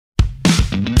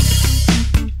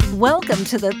Welcome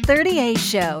to the 30A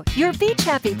Show, your beach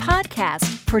happy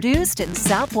podcast, produced in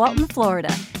South Walton,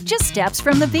 Florida, just steps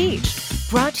from the beach.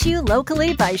 Brought to you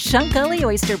locally by Shunk Gully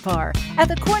Oyster Bar at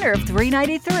the corner of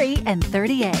 393 and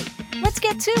 30A. Let's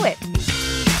get to it.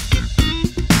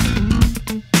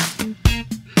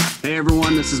 Hey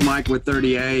everyone, this is Mike with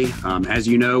 30A. As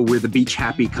you know, we're the Beach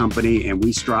Happy Company, and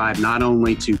we strive not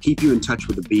only to keep you in touch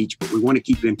with the beach, but we want to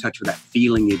keep you in touch with that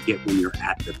feeling you get when you're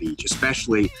at the beach,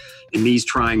 especially in these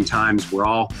trying times. We're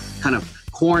all kind of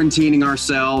quarantining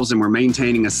ourselves and we're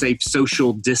maintaining a safe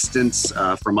social distance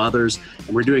from others,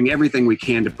 and we're doing everything we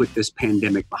can to put this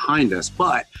pandemic behind us.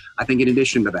 But I think in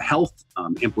addition to the health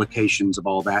implications of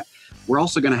all that, we're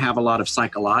also going to have a lot of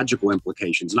psychological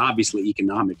implications and obviously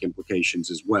economic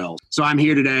implications as well. So I'm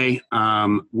here today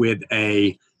with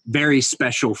a very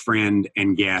special friend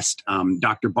and guest,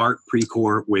 Dr. Bart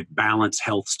Precourt with Balance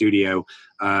Health Studio.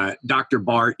 Dr.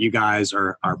 Bart, you guys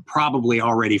are probably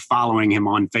already following him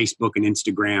on Facebook and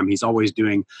Instagram. He's always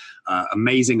doing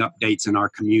amazing updates in our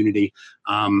community.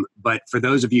 But for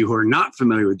those of you who are not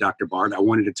familiar with Dr. Bart, I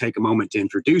wanted to take a moment to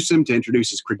introduce him, to introduce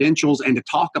his credentials, and to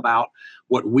talk about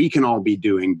what we can all be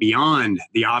doing beyond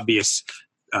the obvious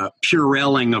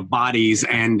purelling of bodies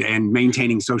and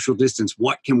maintaining social distance.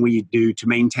 What can we do to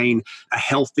maintain a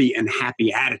healthy and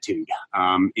happy attitude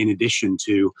in addition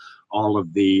to all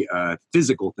of the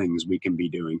physical things we can be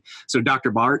doing? So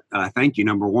Dr. Bart, thank you.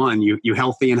 Number one, you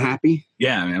healthy and happy?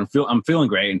 Yeah, man, I'm feeling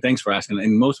great, and thanks for asking.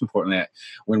 And most importantly,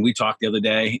 when we talked the other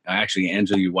day, actually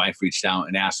Angela, your wife, reached out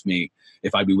and asked me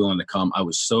if I'd be willing to come. I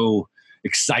was so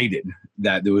excited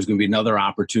that there was going to be another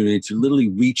opportunity to literally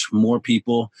reach more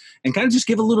people and kind of just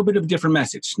give a little bit of a different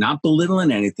message, not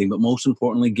belittling anything, but most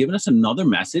importantly, giving us another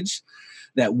message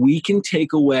that we can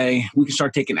take away, we can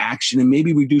start taking action and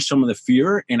maybe reduce some of the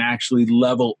fear and actually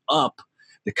level up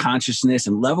the consciousness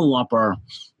and level up our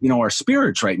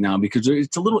spirits right now, because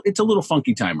it's a little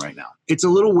funky time right now. It's a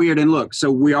little weird. And look,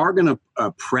 so we are going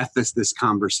to preface this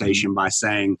conversation by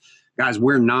saying, guys,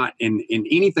 we're not in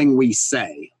anything we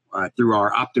say, through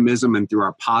our optimism and through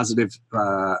our positive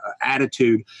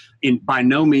attitude. By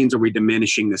no means are we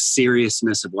diminishing the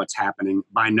seriousness of what's happening.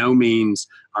 By no means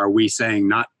are we saying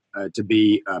not to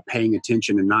be paying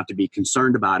attention and not to be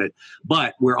concerned about it.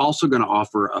 But we're also going to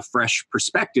offer a fresh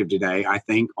perspective today, I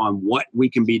think, on what we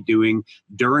can be doing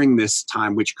during this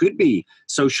time, which could be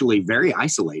socially very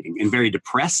isolating and very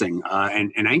depressing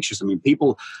and anxious. I mean,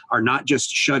 people are not just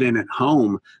shut in at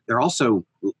home. They're also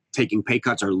taking pay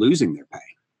cuts or losing their pay.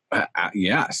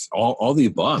 Yes, all the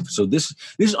above. So this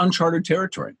is uncharted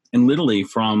territory. And literally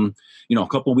from, a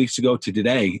couple of weeks ago to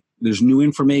today, there's new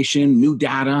information, new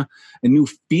data, and new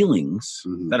feelings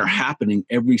that are happening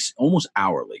almost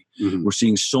hourly. We're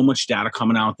seeing so much data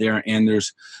coming out there, and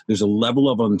there's a level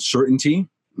of uncertainty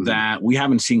that we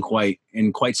haven't seen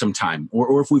in quite some time,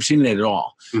 or if we've seen it at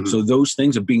all. So those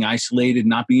things of being isolated,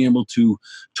 not being able to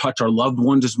touch our loved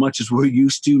ones as much as we're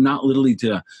used to, not literally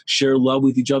to share love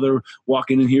with each other.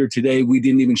 Walking in here today, we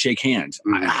didn't even shake hands.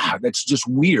 That's just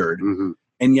weird.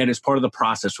 And yet it's part of the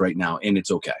process right now, and it's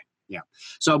okay. Yeah.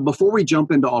 So before we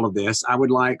jump into all of this, I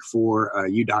would like for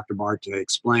you, Dr. Bart, to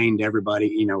explain to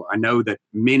everybody, I know that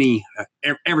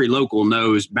every local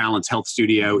knows Balance Health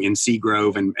Studio in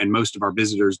Seagrove, and most of our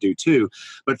visitors do too.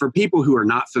 But for people who are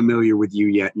not familiar with you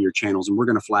yet and your channels, and we're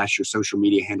going to flash your social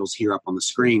media handles here up on the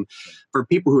screen, for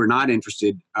people who are not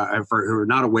interested, who are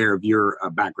not aware of your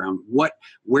background,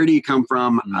 where do you come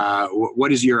from?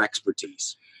 What is your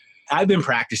expertise? I've been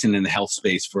practicing in the health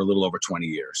space for a little over 20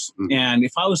 years. And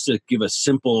if I was to give a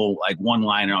simple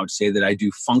one-liner, I would say that I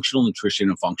do functional nutrition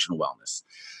and functional wellness.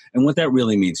 And what that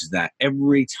really means is that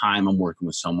every time I'm working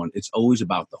with someone, it's always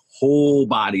about the whole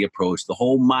body approach, the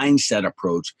whole mindset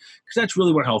approach, because that's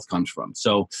really where health comes from.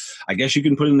 So I guess you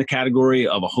can put it in the category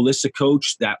of a holistic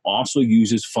coach that also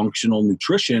uses functional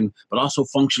nutrition, but also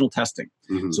functional testing.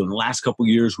 So in the last couple of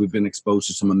years, we've been exposed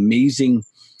to some amazing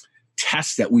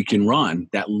tests that we can run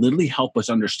that literally help us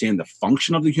understand the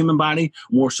function of the human body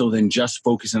more so than just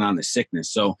focusing on the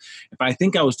sickness. So if I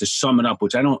think I was to sum it up,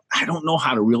 which I don't know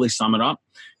how to really sum it up.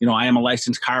 I am a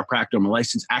licensed chiropractor. I'm a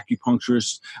licensed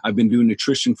acupuncturist. I've been doing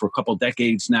nutrition for a couple of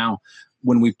decades now.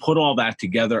 When we put all that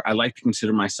together, I like to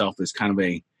consider myself as kind of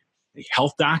a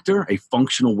health doctor, a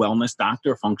functional wellness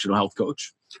doctor, a functional health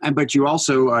coach. But you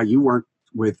also, you weren't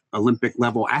with Olympic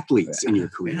level athletes in your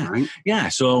career, right? Yeah.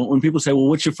 So when people say, well,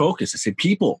 what's your focus? I say,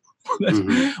 people.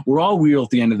 We're all real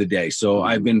at the end of the day. So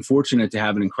I've been fortunate to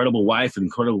have an incredible wife, an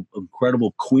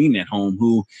incredible queen at home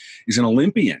who is an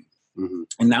Olympian. Mm-hmm.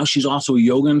 And now she's also a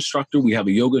yoga instructor. We have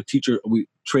a yoga teacher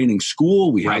training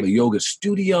school. We have a yoga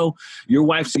studio. Your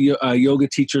wife's a yoga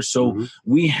teacher. So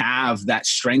we have that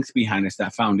strength behind us,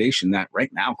 that foundation that right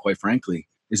now, quite frankly,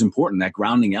 is important, that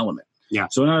grounding element. Yeah.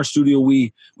 So in our studio,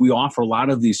 we offer a lot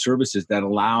of these services that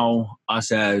allow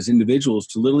us as individuals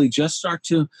to literally just start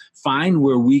to find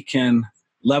where we can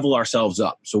level ourselves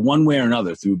up. So one way or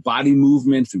another, through body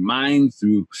movement, through mind,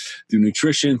 through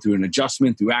nutrition, through an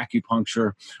adjustment, through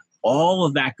acupuncture, all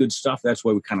of that good stuff. That's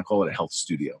why we kind of call it a health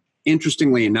studio.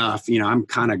 Interestingly enough, I'm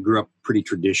kind of grew up pretty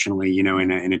traditionally, in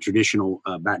a traditional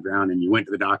background, and you went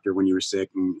to the doctor when you were sick.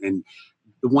 And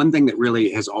the one thing that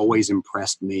really has always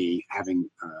impressed me, having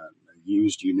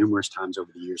used you numerous times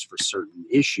over the years for certain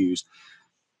issues,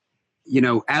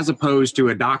 as opposed to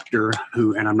a doctor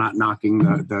who, and I'm not knocking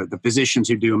the physicians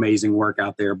who do amazing work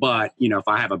out there, but, if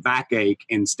I have a backache,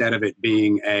 instead of it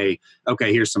being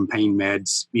okay, here's some pain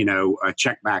meds,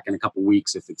 check back in a couple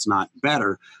weeks if it's not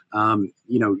better,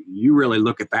 you really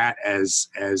look at that as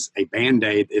a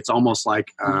Band-Aid. It's almost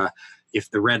like if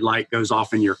the red light goes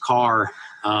off in your car,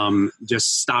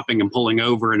 just stopping and pulling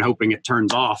over and hoping it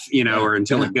turns off, or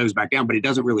until it goes back down, but it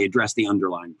doesn't really address the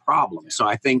underlying problem. So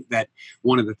I think that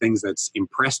one of the things that's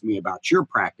impressed me about your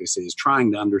practice is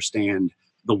trying to understand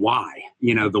the why.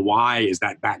 The why is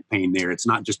that back pain there. It's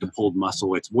not just a pulled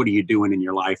muscle. It's what are you doing in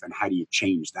your life and how do you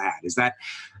change that?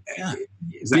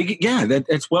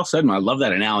 That's well said. And I love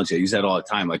that analogy. I use that all the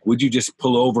time. Like, would you just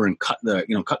pull over and cut the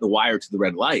wire to the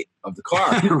red light of the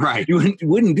car? Right. You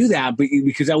wouldn't do that, but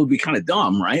because that would be kind of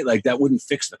dumb, right? Like that wouldn't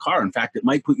fix the car. In fact, it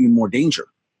might put you in more danger.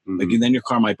 Mm-hmm. Like then your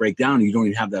car might break down and you don't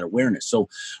even have that awareness. So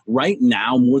right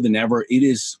now, more than ever,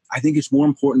 I think it's more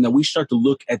important that we start to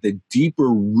look at the deeper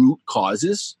root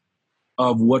causes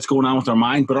of what's going on with our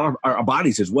mind, but our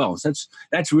bodies as well. So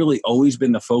that's really always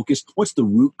been the focus. What's the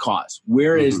root cause?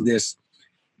 Where is this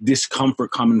discomfort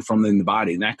coming from in the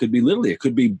body? And that could be it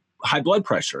could be high blood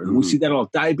pressure. And we see that all.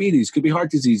 Diabetes, could be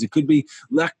heart disease. It could be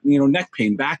neck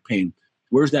pain, back pain.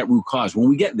 Where's that root cause? When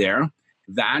we get there,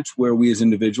 that's where we as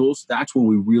individuals, that's when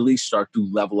we really start to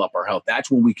level up our health.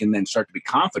 That's when we can then start to be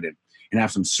confident and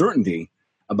have some certainty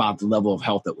about the level of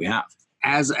health that we have.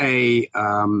 As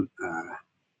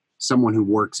someone who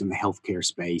works in the healthcare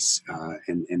space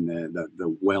and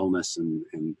the wellness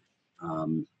and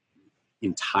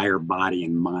entire body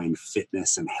and mind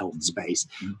fitness and health space,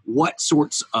 what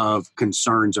sorts of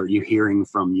concerns are you hearing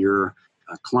from your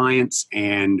clients,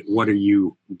 and what are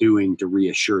you doing to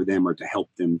reassure them or to help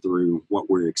them through what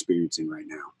we're experiencing right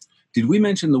now? Did we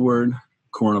mention the word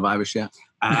coronavirus yet?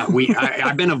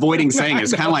 I've been avoiding saying it.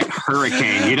 It's kind of like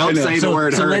hurricane. You don't say the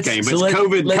word hurricane, but it's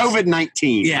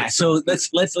COVID-19. Yeah. So let's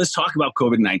talk about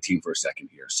COVID-19 for a second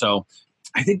here. So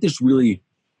I think there's really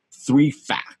 3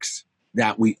 facts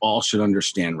that we all should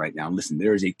understand right now. Listen,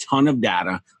 there is a ton of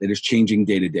data that is changing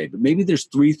day to day, but maybe there's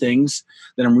 3 things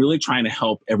that I'm really trying to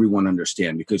help everyone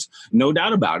understand, because no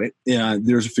doubt about it,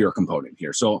 there's a fear component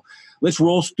here. So let's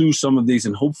roll through some of these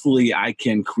and hopefully I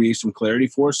can create some clarity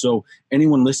for us. So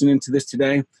anyone listening to this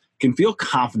today can feel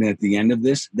confident at the end of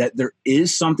this that there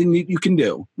is something that you can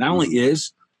do. Not only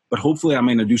is, but hopefully I'm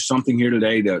going to do something here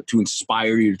today to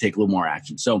inspire you to take a little more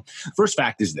action. So first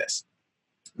fact is this: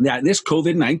 that this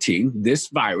COVID-19, this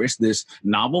virus, this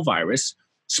novel virus,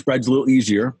 spreads a little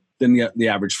easier than the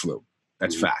average flu.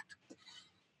 That's fact.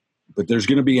 But there's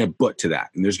going to be a but to that.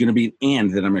 And there's going to be an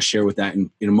and that I'm going to share with that in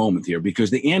a moment here,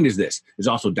 because the and is this. It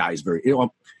also dies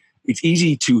it's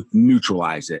easy to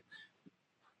neutralize it.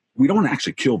 We don't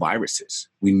actually kill viruses.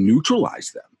 We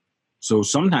neutralize them. So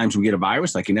sometimes we get a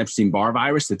virus like an Epstein-Barr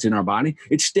virus that's in our body.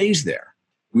 It stays there.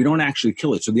 We don't actually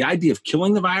kill it. So the idea of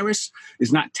killing the virus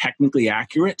is not technically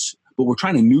accurate, but we're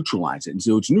trying to neutralize it. And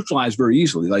so it's neutralized very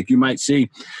easily. Like you might see,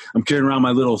 I'm carrying around my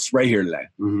little spray here today.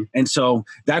 Mm-hmm. And so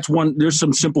that's one, there's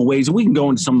some simple ways, and we can go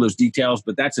into some of those details,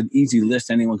 but that's an easy list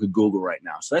anyone could Google right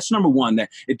now. So that's number one, that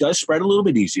it does spread a little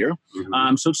bit easier.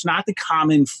 Mm-hmm. So it's not the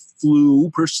common flu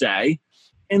per se.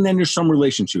 And then there's some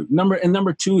relationship.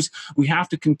 Number 2 is we have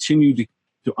to continue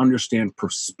to understand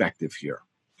perspective here.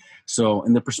 So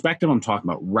in the perspective I'm talking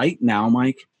about right now,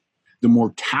 Mike, the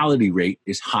mortality rate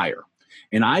is higher.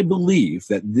 And I believe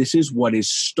that this is what has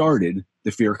started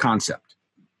the fear concept,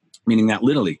 meaning that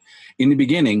literally in the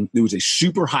beginning, there was a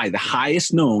super high, the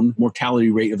highest known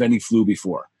mortality rate of any flu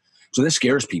before. So that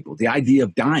scares people, the idea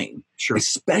of dying,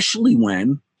 especially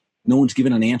when no one's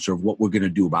given an answer of what we're going to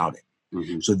do about it.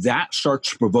 Mm-hmm. So that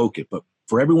starts to provoke it. But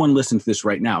for everyone listening to this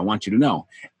right now, I want you to know,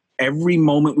 every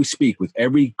moment we speak with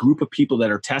every group of people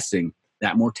that are testing,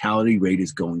 that mortality rate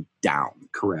is going down.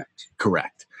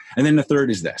 Correct. And then the third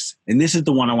is this, and this is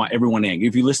the one I want everyone to anchor.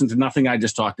 If you listen to nothing I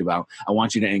just talked about, I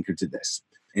want you to anchor to this.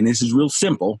 And this is real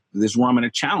simple. This is where I'm going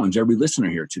to challenge every listener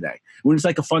here today. When it's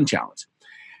like a fun challenge.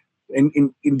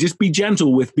 And just be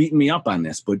gentle with beating me up on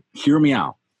this, but hear me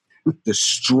out. The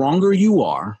stronger you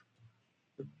are,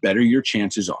 the better your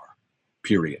chances are,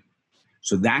 period.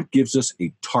 So that gives us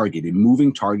a target, a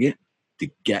moving target to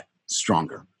get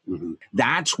stronger. Mm-hmm.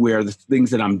 That's where the things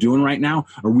that I'm doing right now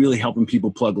are really helping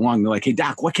people plug along. They're like, hey,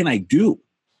 Doc, what can I do?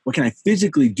 What can I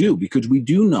physically do? Because we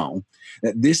do know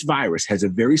that this virus has a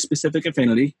very specific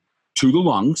affinity to the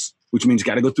lungs, which means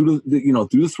got to go through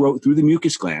through the throat, through the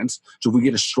mucus glands. So if we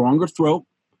get a stronger throat,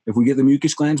 if we get the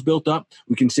mucus glands built up,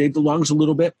 we can save the lungs a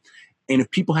little bit. And if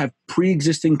people have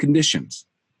pre-existing conditions,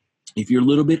 if you're a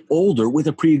little bit older with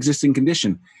a pre-existing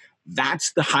condition,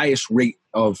 that's the highest rate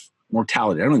of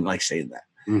mortality. I don't even like saying that.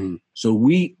 Mm-hmm. So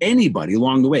anybody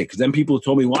along the way, because then people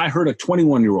told me, well, I heard a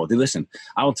 21-year-old. Hey, listen,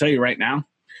 I will tell you right now,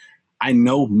 I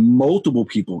know multiple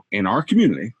people in our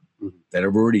community that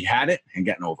have already had it and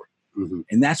gotten over it. Mm-hmm.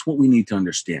 And that's what we need to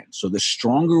understand. So the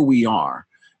stronger we are,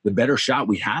 the better shot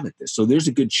we have at this. So there's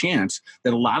a good chance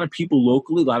that a lot of people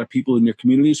locally, a lot of people in their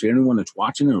communities, or anyone that's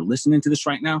watching or listening to this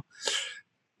right now,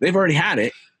 they've already had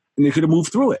it and they could have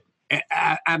moved through it.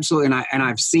 Absolutely. And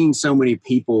I've seen so many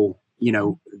people,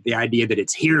 the idea that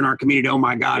it's here in our community. Oh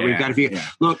my God, we've got to figure. Yeah.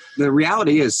 Look, the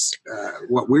reality is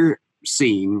what we're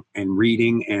seeing and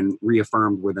reading and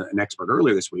reaffirmed with an expert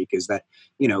earlier this week is that,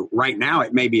 right now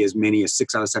it may be as many as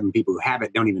 6 out of 7 people who have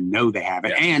it don't even know they have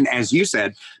it. Yeah. And as you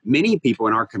said, many people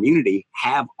in our community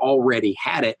have already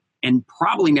had it and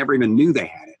probably never even knew they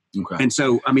had it. Okay. And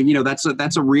so,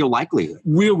 that's a real likelihood.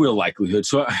 Real likelihood.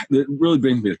 So it really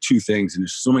brings me to two things. And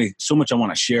there's so much I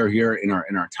want to share here in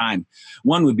our time.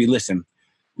 One would be, listen,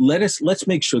 let's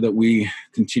make sure that we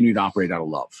continue to operate out of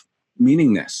love.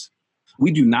 Meaning this,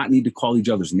 we do not need to call each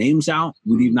other's names out.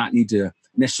 We do not need to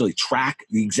necessarily track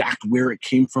the exact where it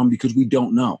came from because we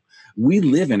don't know. We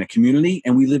live in a community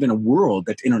and we live in a world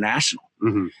that's international.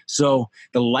 Mm-hmm. So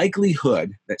the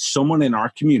likelihood that someone in our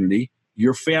community,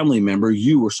 your family member,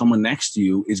 you or someone next to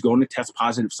you is going to test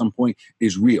positive at some point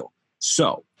is real.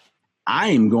 So I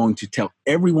am going to tell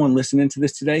everyone listening to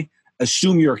this today,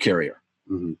 assume you're a carrier.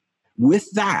 Mm-hmm.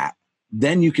 With that,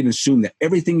 then you can assume that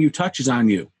everything you touch is on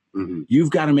you. Mm-hmm.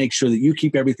 You've got to make sure that you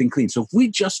keep everything clean. So if we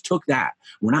just took that,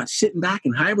 we're not sitting back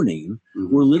and hibernating.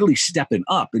 Mm-hmm. We're literally stepping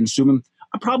up and assuming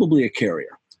I'm probably a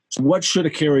carrier. So what should a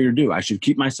carrier do? I should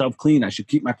keep myself clean. I should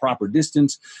keep my proper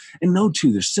distance. And no,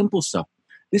 too, there's simple stuff.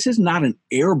 This is not an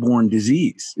airborne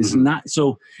disease. It's mm-hmm. not.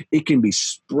 So it can be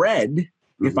spread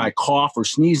mm-hmm. if I cough or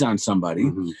sneeze on somebody,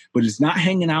 mm-hmm. but it's not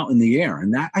hanging out in the air.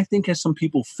 And that, I think, has some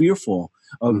people fearful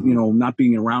of, mm-hmm. Not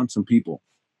being around some people.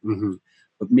 Mm-hmm.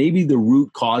 But maybe the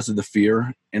root cause of the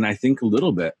fear, and I think a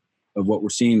little bit of what we're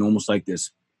seeing almost like this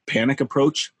panic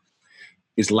approach,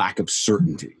 is lack of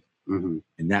certainty. Mm-hmm.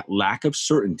 And that lack of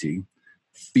certainty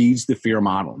feeds the fear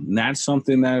model. And that's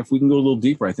something that if we can go a little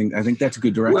deeper, I think that's a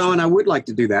good direction. Well, and I would like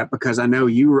to do that because I know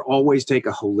you always take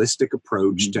a holistic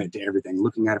approach mm-hmm. to everything,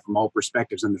 looking at it from all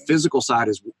perspectives. And the physical side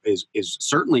is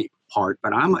certainly part,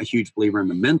 but I'm a huge believer in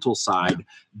the mental side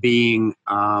being,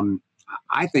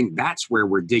 I think that's where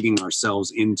we're digging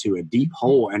ourselves into a deep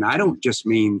hole. And I don't just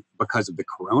mean because of the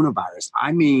coronavirus.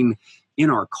 I mean, in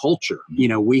our culture,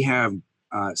 we have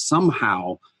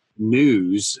somehow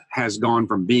news has gone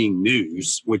from being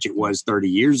news, which it was 30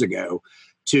 years ago,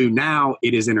 to now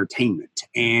it is entertainment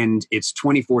and it's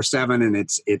 24/7 and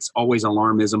it's always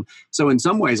alarmism. So in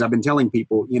some ways I've been telling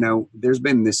people, there's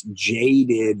been this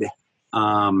jaded,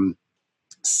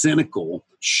 cynical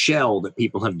shell that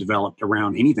people have developed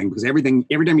around anything because every time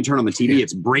you turn on the TV,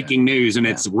 it's breaking news and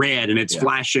it's red and it's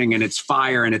flashing and it's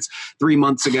fire. And it's 3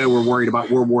 months ago, we're worried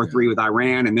about World War III with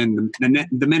Iran. And then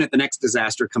the minute the next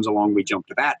disaster comes along, we jump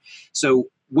to that. So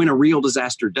when a real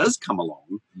disaster does come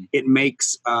along, it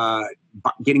makes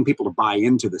getting people to buy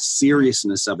into the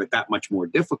seriousness of it that much more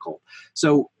difficult.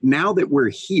 So now that we're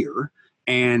here,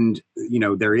 and,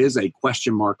 there is a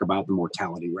question mark about the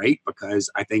mortality rate because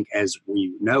I think, as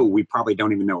we know, we probably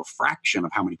don't even know a fraction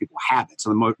of how many people have it. So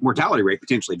the mortality rate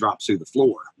potentially drops through the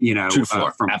floor, To the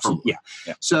floor. Absolutely.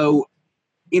 Yeah. So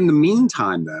in the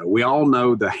meantime, though, we all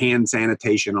know the hand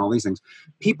sanitation, all these things.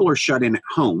 People are shut in at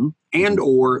home and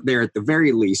or they're at the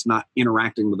very least not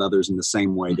interacting with others in the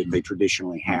same way that they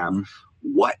traditionally have.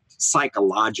 Mm-hmm. What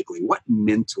psychologically, what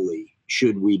mentally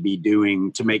should we be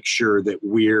doing to make sure that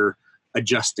we're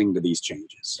adjusting to these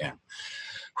changes? Yeah.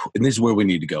 And this is where we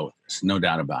need to go with this, no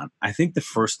doubt about it. I think the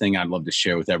first thing I'd love to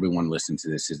share with everyone listening to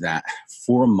this is that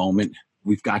for a moment,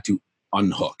 we've got to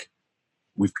unhook.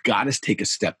 We've got to take a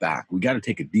step back. We got to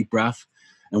take a deep breath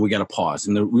and we got to pause.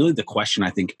 And really the question I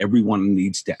think everyone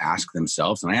needs to ask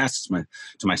themselves, and I ask this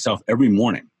to myself every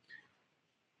morning,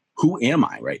 who am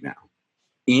I right now?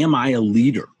 Am I a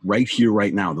leader right here,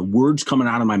 right now? The words coming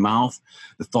out of my mouth,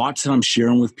 the thoughts that I'm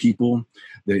sharing with people,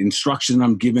 the instruction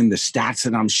I'm giving, the stats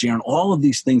that I'm sharing, all of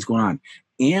these things going on.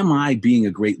 Am I being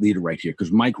a great leader right here?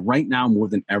 Because, Mike, right now more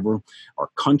than ever, our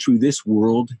country, this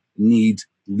world needs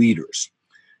leaders.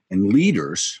 And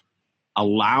leaders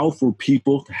allow for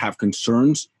people to have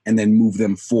concerns and then move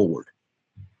them forward.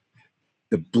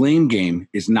 The blame game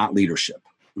is not leadership.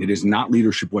 It is not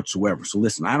leadership whatsoever. So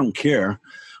listen, I don't care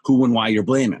who and why you're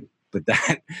blaming, but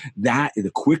that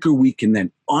the quicker we can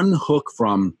then unhook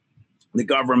from the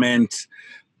government,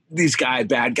 these guys,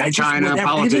 bad guys, China,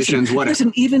 politicians, whatever.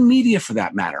 Listen, even media for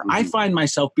that matter. Mm-hmm. I find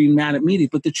myself being mad at media,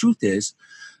 but the truth is,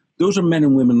 those are men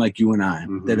and women like you and I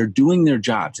that are doing their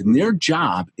jobs, and their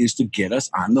job is to get us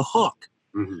on the hook.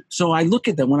 Mm-hmm. So I look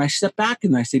at them when I step back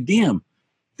and I say, damn,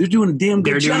 they're doing a damn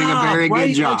good job. They're doing a very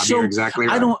good job. Like, so you're exactly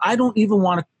right. I don't even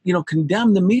want to,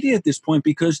 condemn the media at this point,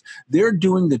 because they're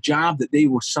doing the job that they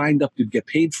were signed up to get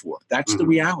paid for. That's the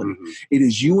reality. Mm-hmm. It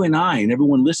is you and I, and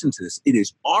everyone listens to this. It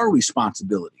is our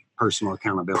responsibility. Personal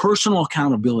accountability. Personal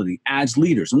accountability as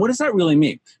leaders. And what does that really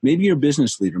mean? Maybe you're a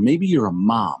business leader. Maybe you're a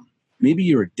mom. Maybe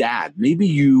you're a dad. Maybe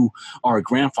you are a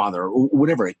grandfather or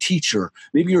whatever, a teacher.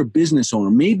 Maybe you're a business owner.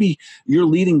 Maybe you're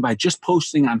leading by just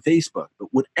posting on Facebook. But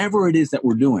whatever it is that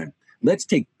we're doing, let's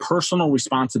take personal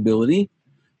responsibility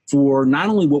for not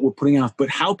only what we're putting out, but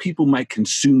how people might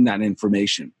consume that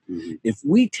information. Mm-hmm. If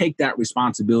we take that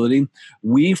responsibility,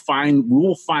 we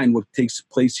will find what takes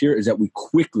place here is that we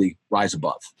quickly rise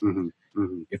above. Mm-hmm.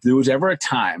 Mm-hmm. If there was ever a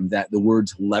time that the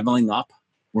words leveling up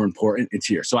were important, it's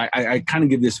here. So I kind of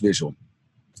give this visual.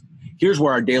 Here's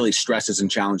where our daily stresses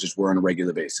and challenges were on a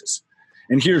regular basis.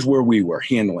 And here's where we were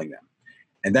handling them.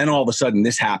 And then all of a sudden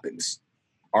this happens.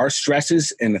 Our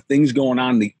stresses and the things going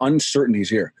on, the uncertainties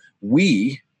here.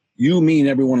 You, me, and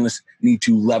everyone listening need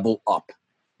to level up.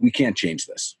 We can't change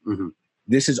this. Mm-hmm.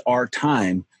 This is our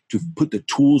time to put the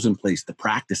tools in place, the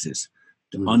practices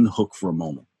to unhook for a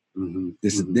moment. Mm-hmm.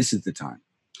 This is the time.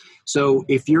 So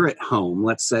if you're at home,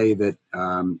 let's say that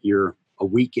you're a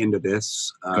week into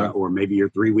this, or maybe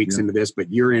you're 3 weeks into this,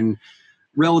 but you're in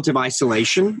relative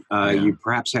isolation. You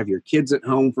perhaps have your kids at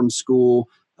home from school.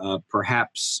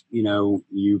 Perhaps,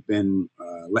 you've been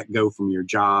let go from your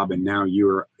job and now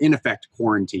you're in effect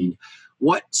quarantined.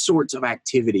 What sorts of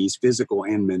activities, physical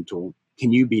and mental,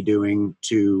 can you be doing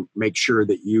to make sure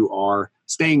that you are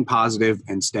staying positive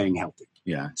and staying healthy?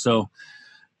 Yeah. So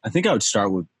I think I would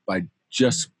start by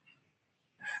just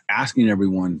asking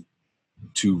everyone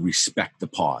to respect the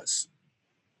pause.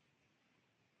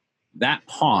 That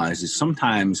pause is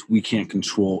sometimes we can't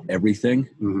control everything,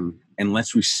 and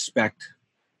let's respect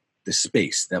the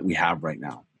space that we have right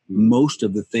now. Most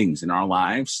of the things in our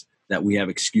lives that we have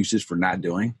excuses for not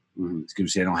doing, it's because we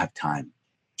say I don't have time.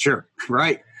 Sure.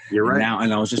 Right. You're right.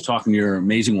 And I was just talking to your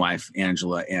amazing wife,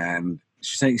 Angela, and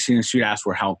she asked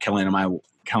how Kelly and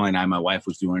I, my wife,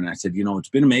 was doing. And I said, it's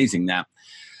been amazing that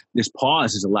this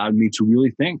pause has allowed me to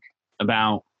really think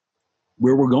about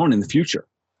where we're going in the future.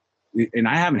 And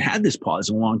I haven't had this pause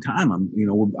in a long time.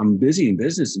 I'm busy in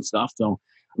business and stuff. So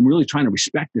I'm really trying to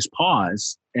respect this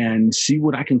pause and see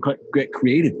what I can get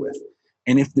creative with.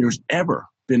 And if there's ever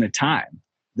been a time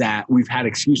that we've had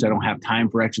excuse, I don't have time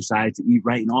for exercise, to eat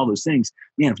right, and all those things,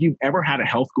 man, if you've ever had a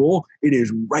health goal, it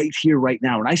is right here, right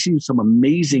now. And I see some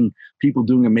amazing people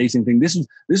doing amazing things. This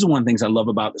is one of the things I love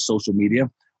about the social media.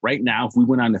 Right now, if we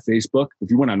went on to Facebook, if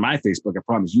you went on my Facebook, I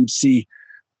promise you'd see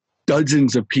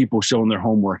dozens of people showing their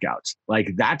home workouts.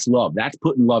 Like, that's love. That's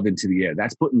putting love into the air.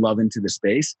 That's putting love into the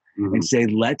space and say,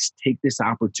 let's take this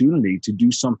opportunity to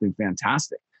do something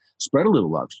fantastic. Spread a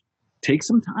little love. Take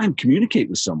some time. Communicate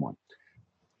with someone.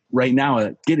 Right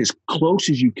now, get as close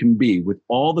as you can be with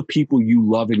all the people you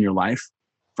love in your life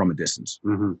from a distance.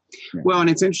 Mm-hmm. Yeah. Well, and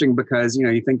it's interesting because,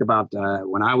 you think about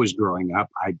when I was growing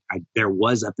up, there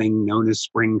was a thing known as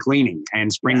spring cleaning.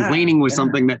 And spring cleaning was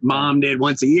something that mom did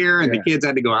once a year, and the kids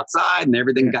had to go outside and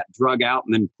everything got drug out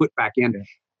and then put back in. Yeah.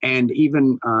 And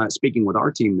even speaking with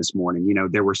our team this morning,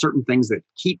 there were certain things that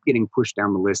keep getting pushed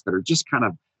down the list that are just kind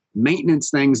of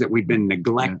maintenance things that we've been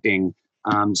neglecting.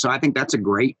 So I think that's a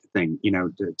great thing,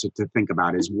 to think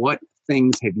about is what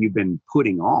things have you been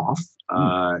putting off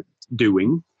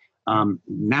doing?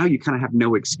 Now you kind of have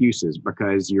no excuses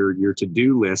because your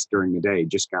to-do list during the day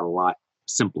just got a lot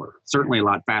simpler, certainly a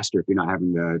lot faster if you're not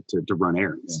having to run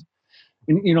errands.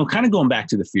 Yeah. And, kind of going back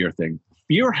to the fear thing,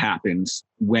 fear happens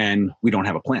when we don't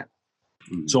have a plan.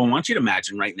 So I want you to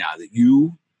imagine right now that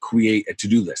you create a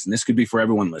to-do list. And this could be for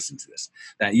everyone listening to this,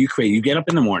 that you get up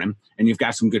in the morning and you've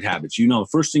got some good habits. The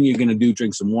first thing you're going to do,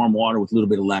 drink some warm water with a little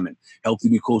bit of lemon, help the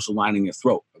mucosal lining in your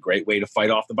throat. A great way to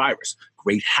fight off the virus.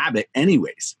 great habit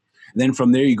anyways. Then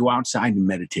from there, you go outside and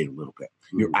meditate a little bit.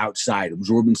 You're outside,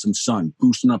 absorbing some sun,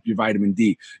 boosting up your vitamin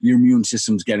D. Your immune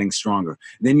system's getting stronger.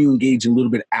 Then you engage in a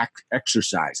little bit of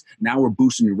exercise. Now we're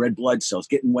boosting your red blood cells,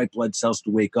 getting white blood cells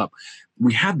to wake up.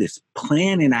 We have this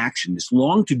plan in action, this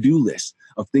long to-do list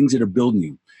of things that are building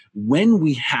you. When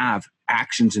we have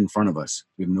actions in front of us,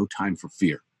 we have no time for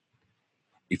fear.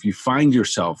 If you find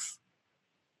yourself,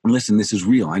 and listen, this is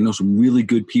real. I know some really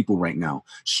good people right now,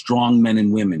 strong men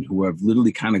and women who have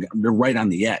literally they're right on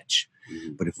the edge.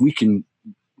 But if we can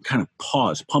kind of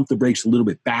pause, pump the brakes a little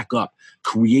bit, back up,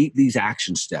 create these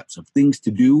action steps of things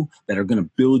to do that are going to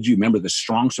build you. Remember, the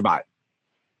strong survive.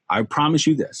 I promise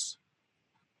you this.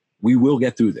 We will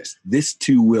get through this. This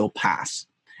too will pass.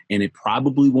 And it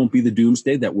probably won't be the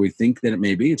doomsday that we think that it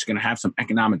may be. It's going to have some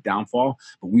economic downfall,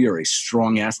 but we are a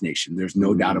strong-ass nation. There's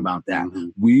no doubt about that.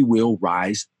 We will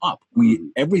rise up.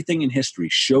 Everything in history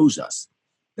shows us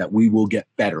that we will get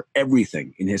better.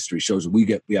 Everything in history shows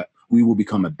that we will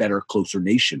become a better, closer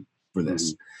nation for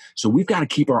this. So we've got to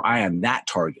keep our eye on that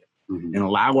target and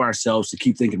allow ourselves to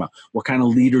keep thinking about what kind of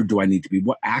leader do I need to be?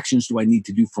 What actions do I need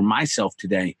to do for myself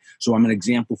today so I'm an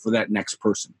example for that next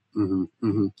person?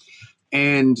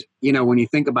 And, when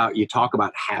you talk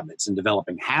about habits and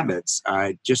developing habits,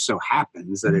 it just so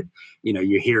happens that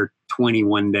you hear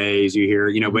 21 days,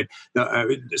 but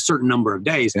a certain number of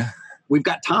days. Yeah. We've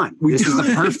got time. This is the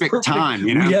perfect time.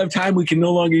 We have time. We can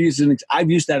no longer use I've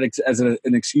used that as an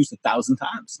excuse 1,000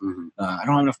 times. I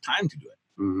don't have enough time to do it.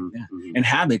 And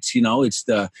habits, it's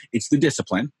the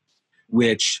discipline,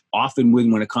 which often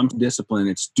when it comes to discipline,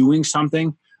 it's doing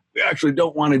something we actually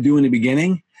don't want to do in the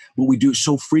beginning, but we do it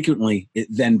so frequently, it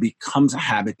then becomes a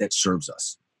habit that serves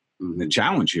us. The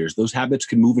challenge here is those habits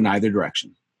can move in either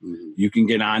direction. You can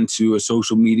get onto a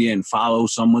social media and follow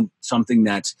something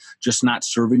that's just not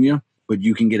serving you, but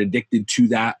you can get addicted to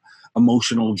that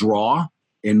emotional draw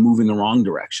and move in the wrong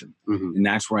direction. And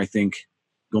that's where I think,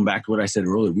 going back to what I said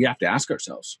earlier, we have to ask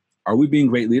ourselves, are we being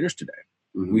great leaders today?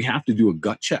 We have to do a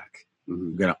gut check.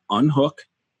 We've got to unhook,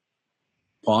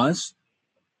 pause,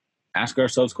 ask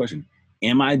ourselves the question,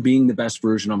 am I being the best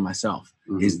version of myself?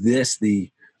 Is this the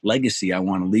legacy I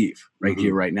want to leave right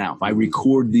here, right now? If I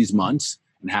record these months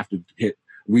and have to hit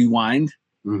rewind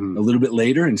a little bit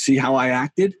later and see how I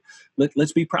acted,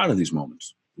 let's be proud of these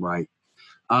moments. Right.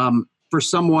 For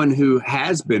someone who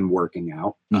has been working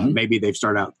out, maybe they've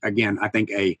started out, again, I think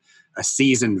a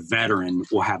seasoned veteran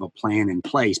will have a plan in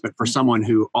place. But for someone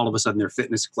who all of a sudden their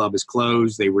fitness club is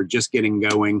closed, they were just getting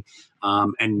going,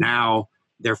 and now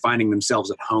they're finding themselves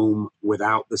at home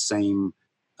without the same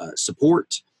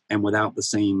support and without the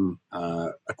same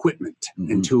equipment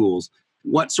and tools.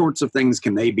 What sorts of things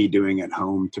can they be doing at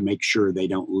home to make sure they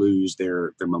don't lose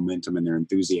their momentum and their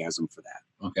enthusiasm for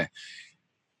that? Okay.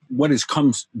 What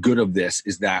comes good of this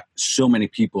is that so many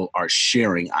people are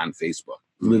sharing on Facebook,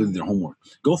 literally their homework.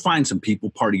 Go find some people,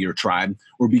 part of your tribe,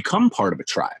 or become part of a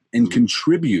tribe and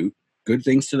contribute good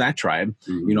things to that tribe,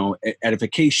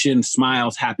 edification,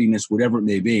 smiles, happiness, whatever it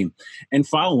may be, and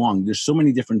follow along. There's so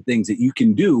many different things that you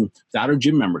can do without a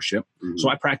gym membership. So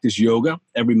I practice yoga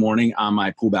every morning on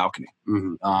my pool balcony.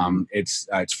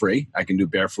 It's free. I can do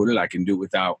barefooted. I can do it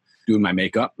without doing my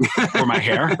makeup or my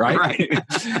hair, right?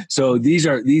 So these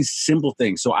are these simple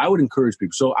things. So I would encourage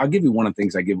people. So I'll give you one of the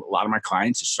things I give a lot of my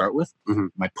clients to start with,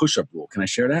 my push-up rule. Can I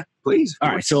share that? Please. All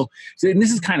right. So and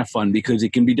this is kind of fun because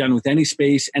it can be done with any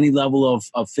space, any level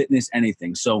of fitness,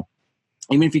 anything. So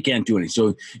even if you can't do any.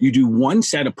 So you do one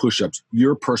set of push-ups,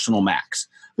 your personal max.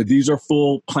 But these are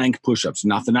full plank push-ups,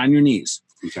 nothing on your knees.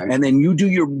 Okay. And then you do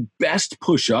your best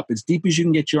push-up as deep as you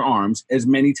can get your arms as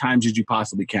many times as you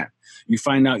possibly can. You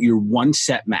find out your one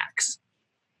set max.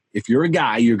 If you're a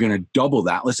guy, you're going to double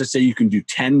that. Let's just say you can do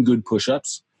 10 good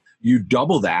push-ups. You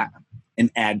double that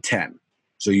and add 10.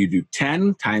 So you do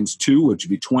 10 times 2, which would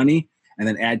be 20, and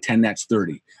then add 10, that's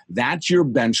 30. That's your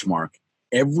benchmark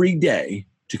every day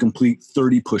to complete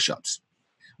 30 push-ups.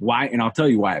 Why? And I'll tell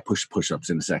you why I push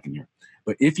push-ups in a second here.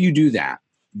 But if you do that,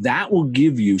 that will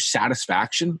give you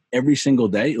satisfaction every single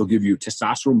day. It'll give you a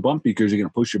testosterone bump because you're going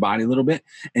to push your body a little bit.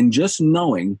 And just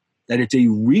knowing that it's a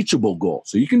reachable goal.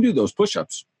 So you can do those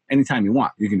push-ups anytime you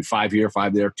want. You can do 5 here,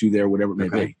 5 there, 2 there, whatever it may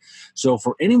be. So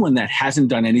for anyone that hasn't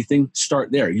done anything,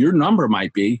 start there. Your number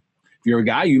might be, if you're a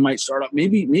guy, you might start up,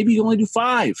 maybe you only do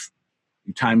 5.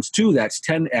 You times 2, that's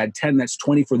 10, add 10, that's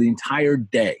 20 for the entire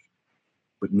day.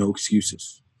 But no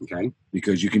excuses. Okay,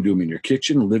 because you can do them in your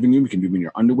kitchen, living room. You can do them in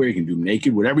your underwear. You can do them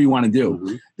naked. Whatever you want to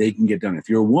do, they can get done. If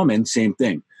you're a woman, same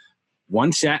thing.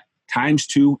 One set times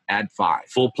 2, add 5.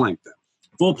 Full plank, though.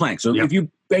 Full plank. So if you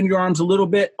bend your arms a little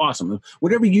bit, awesome.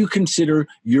 Whatever you consider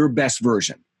your best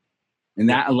version. And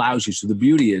that allows you. So the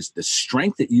beauty is the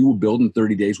strength that you will build in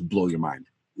 30 days will blow your mind.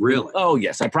 Really? Oh,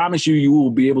 yes. I promise you, you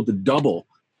will be able to double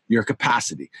your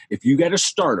capacity. If you get a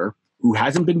starter who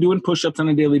hasn't been doing push-ups on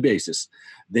a daily basis,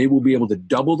 they will be able to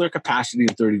double their capacity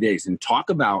in 30 days. And talk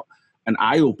about an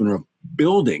eye-opener of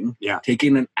building,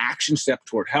 taking an action step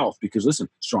toward health. Because listen,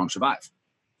 strong survive.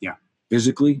 Yeah.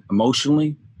 Physically,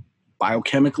 emotionally,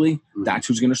 biochemically, that's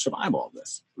who's going to survive all of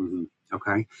this. Mm-hmm.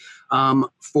 Okay.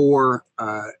 For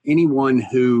anyone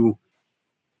who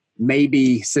may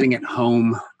be sitting at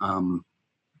home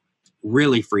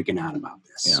really freaking out about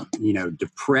this,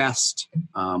 depressed,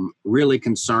 really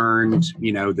concerned,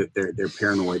 that they're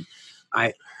paranoid.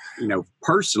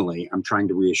 Personally, I'm trying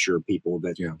to reassure people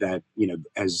that,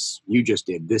 as you just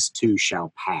did, this too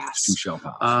shall pass. Too shall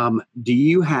pass. Do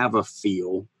you have a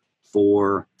feel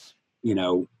for,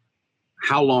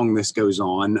 how long this goes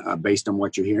on based on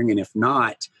what you're hearing? And if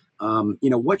not,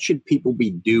 what should people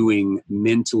be doing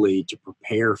mentally to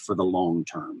prepare for the long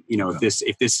term?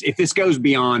 If this goes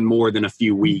beyond more than a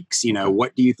few weeks,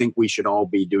 what do you think we should all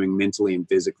be doing mentally and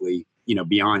physically,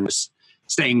 beyond just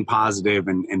staying positive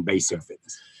and basic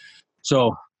fitness?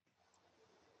 So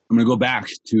I'm going to go back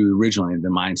to originally the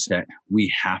mindset.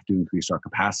 We have to increase our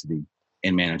capacity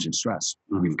in managing stress.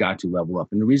 Mm-hmm. We've got to level up.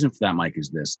 And the reason for that, Mike, is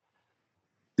this.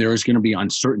 There is going to be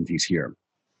uncertainties here.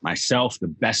 Myself, the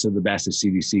best of the best at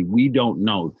CDC, we don't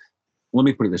know. Let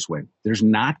me put it this way. There's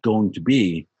not going to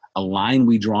be a line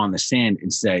we draw in the sand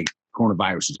and say,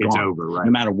 coronavirus is gone. It's over, right?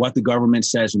 No matter what the government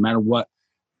says, no matter what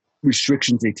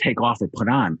restrictions they take off or put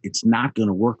on, it's not going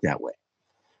to work that way.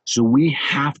 So we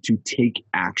have to take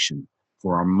action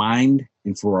for our mind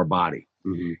and for our body.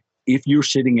 Mm-hmm. If you're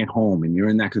sitting at home and you're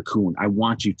in that cocoon, I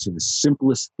want you to the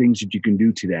simplest things that you can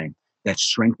do today that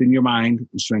strengthen your mind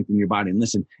and strengthen your body. And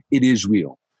listen, it is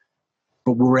real.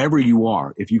 But wherever you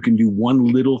are, if you can do one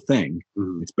little thing,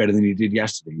 it's better than you did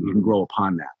yesterday. You can grow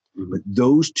upon that. But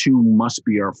those two must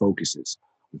be our focuses.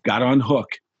 We've got to unhook.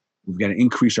 We've got to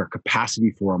increase our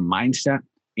capacity for our mindset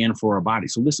and for our body.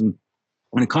 So listen,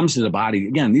 when it comes to the body,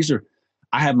 again,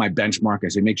 I have my benchmark. I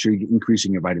say, make sure you're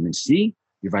increasing your vitamin C,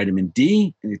 your vitamin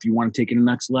D. And if you want to take it to the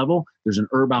next level, there's an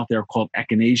herb out there called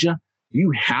echinacea.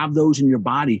 You have those in your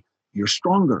body, you're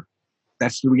stronger.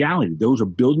 That's the reality. Those are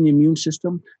building the immune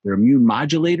system. They're immune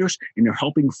modulators, and they're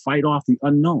helping fight off the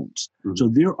unknowns. So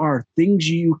there are things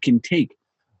you can take.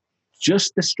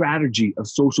 Just the strategy of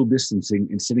social distancing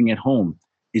and sitting at home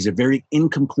is a very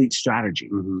incomplete strategy.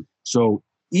 So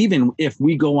even if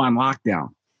we go on lockdown,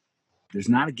 there's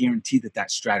not a guarantee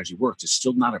that strategy works. It's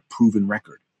still not a proven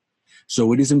record.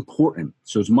 So it is important.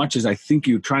 So as much as I think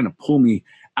you're trying to pull me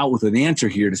out with an answer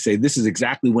here to say this is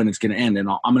exactly when it's going to end, and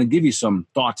I'm going to give you some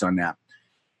thoughts on that.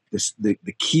 The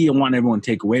key I want everyone to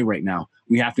take away right now,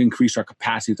 we have to increase our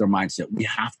capacity with our mindset.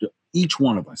 Each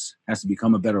one of us has to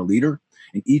become a better leader,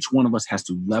 and each one of us has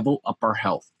to level up our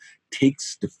health,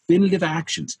 takes definitive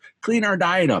actions, clean our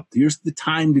diet up. Here's the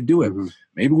time to do it.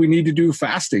 Maybe we need to do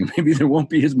fasting. Maybe there won't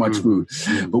be as much food,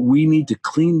 but we need to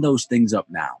clean those things up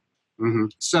now.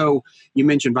 So you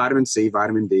mentioned vitamin C,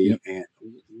 vitamin D, and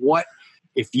what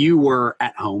if you were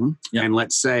at home and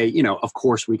let's say, of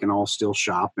course we can all still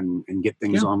shop and get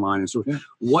things online and so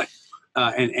what,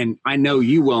 and I know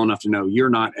you well enough to know you're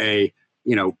not a,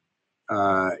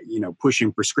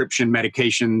 pushing prescription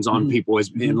medications on people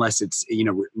unless it's,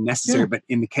 necessary. But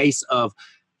in the case of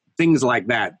things like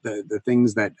that, the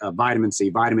things that vitamin C,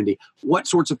 vitamin D, what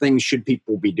sorts of things should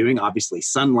people be doing? Obviously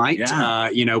sunlight,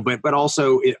 but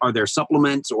also are there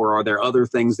supplements or are there other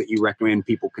things that you recommend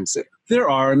people consider? There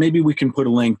are, and maybe we can put a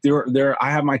link there.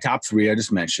 I have my top three I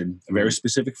just mentioned, a very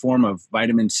specific form of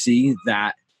vitamin C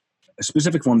a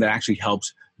specific form that actually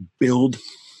helps build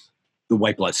the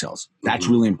white blood cells. That's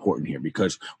really important here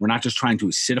because we're not just trying to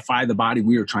acidify the body.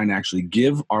 We are trying to actually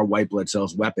give our white blood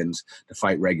cells weapons to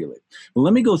fight regularly. But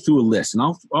let me go through a list and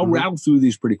I'll rattle through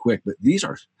these pretty quick, but these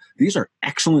are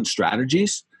excellent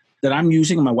strategies that I'm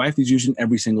using and my wife is using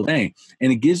every single day. And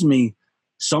it gives me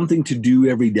something to do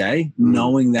every day,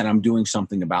 knowing that I'm doing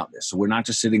something about this. So we're not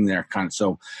just sitting there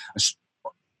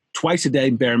twice a day,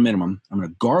 bare minimum, I'm going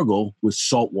to gargle with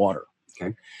salt water.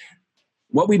 Okay.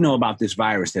 What we know about this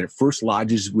virus, that it first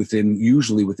lodges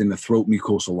usually within the throat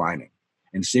mucosal lining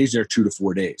and stays there 2 to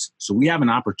 4 days. So we have an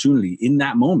opportunity in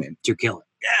that moment to kill it.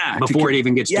 Yeah. Before it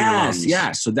even gets to your lungs.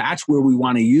 Yes. So that's where we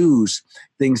want to use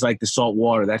things like the salt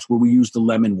water. That's where we use the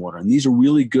lemon water. And these are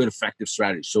really good, effective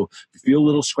strategies. So if you feel a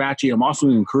little scratchy, I'm also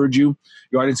going to encourage you.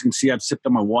 Your audience can see I've sipped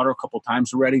on my water a couple of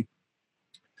times already.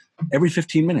 Every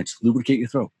 15 minutes, lubricate your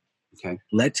throat. Okay.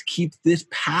 Let's keep this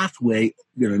pathway,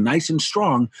 nice and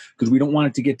strong because we don't want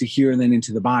it to get to here and then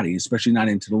into the body, especially not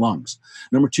into the lungs.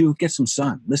 Number 2, get some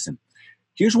sun. Listen,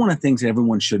 Here's one of the things that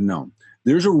everyone should know.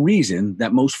 There's a reason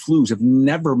that most flus have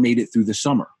never made it through the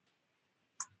summer.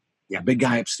 Yeah, big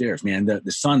guy upstairs, man.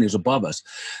 The sun is above us.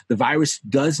 The virus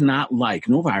does not like,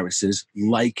 no viruses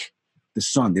like the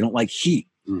sun. They don't like heat.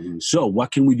 Mm-hmm. So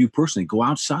what can we do personally? Go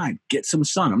outside, get some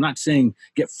sun. I'm not saying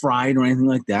get fried or anything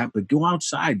like that, but go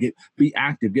outside, be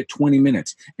active, get 20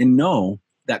 minutes, and know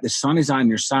that the sun is on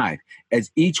your side.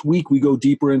 As each week we go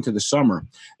deeper into the summer,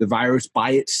 the virus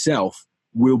by itself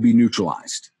will be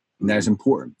neutralized. And that is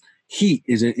important. Heat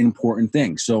is an important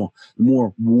thing. So the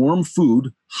more warm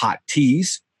food, hot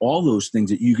teas, all those things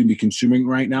that you can be consuming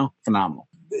right now, phenomenal.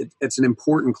 It's an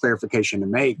important clarification to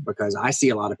make, because I see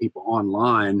a lot of people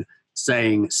online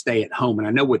saying stay at home. And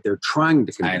I know what they're trying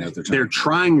to convey. They're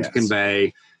trying to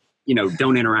convey,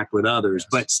 don't interact with others. Yes.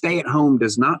 But stay at home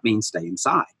does not mean stay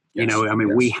inside. Yes.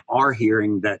 We are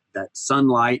hearing that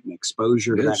sunlight and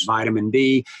exposure to that vitamin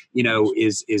D,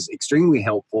 is extremely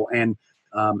helpful. And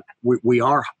we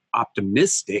are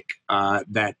optimistic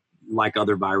that, like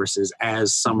other viruses,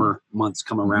 as summer months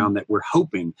come around, that we're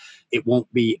hoping it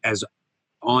won't be as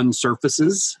on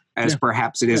surfaces as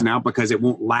perhaps it is now, because it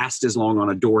won't last as long on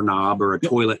a doorknob or a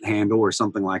toilet handle or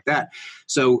something like that.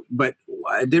 So, but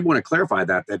I did want to clarify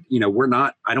that we're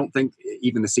not, I don't think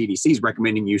even the CDC is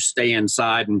recommending you stay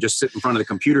inside and just sit in front of the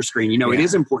computer screen. It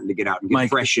is important to get out and get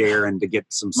fresh air and to get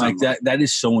some sunlight. Mike, that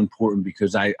is so important,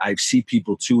 because I see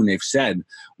people too, and they've said,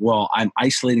 well, I'm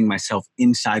isolating myself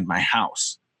inside my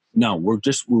house. No, we're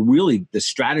really, the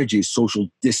strategy is social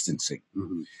distancing.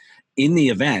 Mm-hmm. In the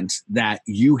event that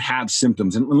you have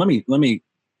symptoms, and let me,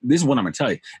 this is what I'm going to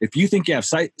tell you. If you think you have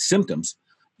symptoms,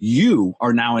 you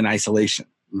are now in isolation.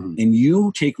 Mm-hmm. And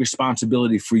you take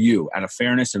responsibility for you out of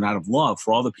fairness and out of love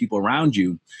for all the people around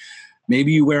you.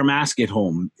 Maybe you wear a mask at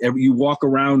home. You walk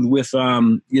around with,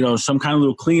 some kind of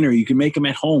little cleaner. You can make them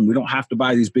at home. We don't have to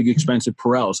buy these big expensive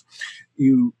Purells.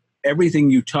 Everything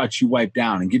you touch, you wipe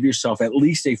down, and give yourself at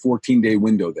least a 14-day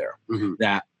window there.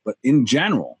 Mm-hmm. But in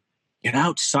general, get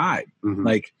outside. Mm-hmm.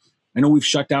 Like, I know we've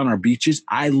shut down our beaches.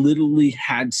 I literally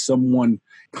had someone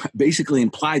basically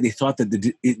imply they thought that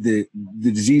the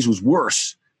disease was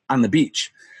worse on the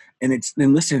beach. And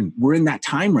listen, we're in that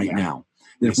time right now.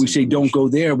 That if we say don't go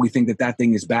there, we think that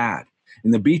thing is bad.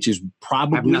 And the beach is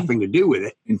probably have nothing to do with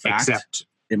it. In fact, except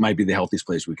it might be the healthiest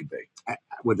place we could be.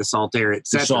 With the salt air,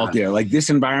 etc. The salt air. Like this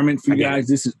environment for you guys,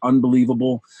 this is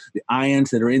unbelievable. The ions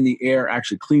that are in the air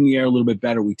actually clean the air a little bit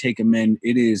better. We take them in.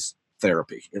 It is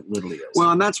therapy. It literally is.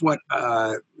 Well, and that's what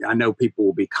I know people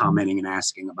will be commenting and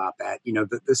asking about that.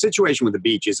 The situation with the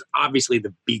beach is obviously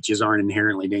the beaches aren't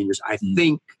inherently dangerous. I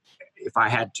think if I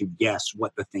had to guess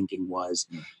what the thinking was,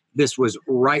 this was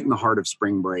right in the heart of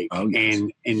spring break. Oh, yes.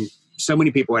 And so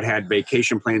many people had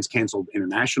vacation plans canceled,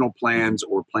 international plans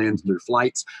or plans through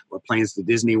flights or plans to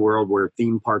Disney World, where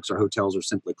theme parks or hotels are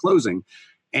simply closing.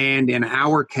 And in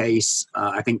our case,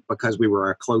 I think because we were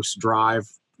a close drive,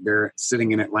 they're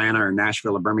sitting in Atlanta or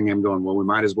Nashville or Birmingham going, well, we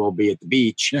might as well be at the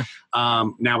beach. Yeah.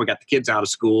 Now we got the kids out of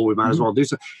school. We might as well do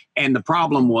so. And the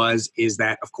problem is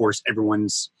that, of course,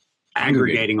 everyone's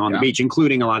aggregating on the beach,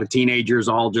 including a lot of teenagers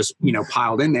all just,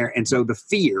 piled in there. And so the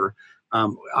fear,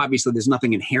 obviously there's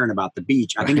nothing inherent about the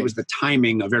beach. I think it was the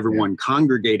timing of everyone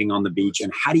congregating on the beach.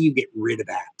 And how do you get rid of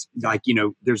that? Like,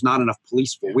 there's not enough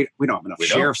police force. We don't have enough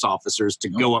sheriff's officers to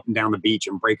go up and down the beach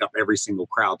and break up every single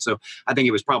crowd. So I think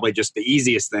it was probably just the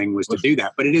easiest thing was to do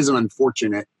that. But it is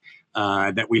unfortunate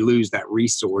that we lose that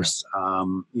resource,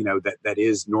 that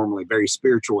is normally very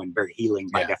spiritual and very healing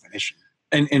by definition.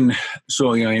 And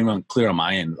so, I'm clear on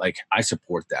my end, like I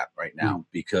support that right now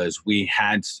because we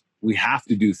have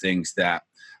to do things that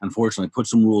unfortunately put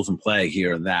some rules in play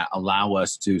here that allow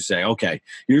us to say, okay,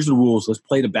 here's the rules. Let's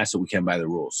play the best that we can by the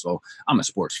rules. So I'm a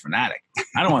sports fanatic.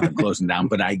 I don't want them closing down,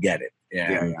 but I get it.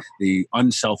 And the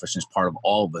unselfishness part of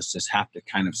all of us just have to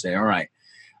kind of say, all right,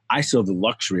 I still have the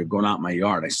luxury of going out in my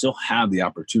yard. I still have the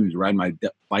opportunity to ride my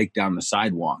bike down the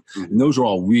sidewalk. Mm-hmm. And those are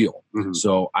all real. Mm-hmm.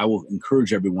 So I will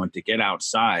encourage everyone to get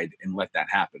outside and let that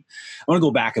happen. I want to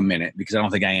go back a minute because I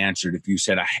don't think I answered if you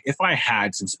said, if I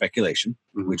had some speculation,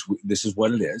 which this is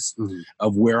what it is,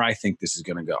 of where I think this is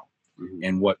going to go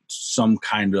and what some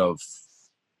kind of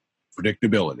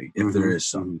predictability, if there is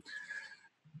some.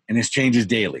 And this changes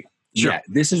daily. Sure. Yeah,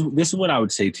 this is what I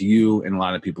would say to you and a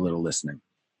lot of people that are listening.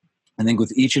 I think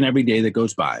with each and every day that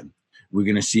goes by, we're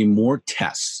going to see more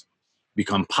tests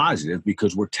become positive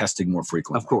because we're testing more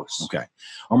frequently. Of course. Okay.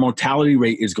 Our mortality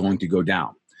rate is going to go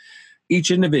down.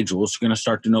 Each individual is going to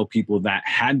start to know people that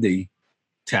had the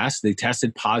test, they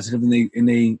tested positive and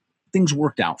they things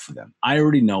worked out for them. I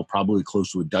already know probably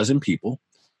close to a dozen people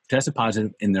tested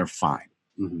positive and they're fine.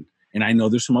 Mm-hmm. And I know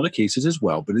there's some other cases as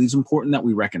well, but it is important that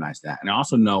we recognize that. And I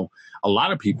also know a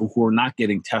lot of people who are not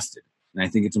getting tested. And I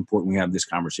think it's important we have this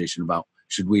conversation about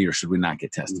should we or should we not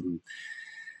get tested. Mm-hmm.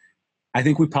 I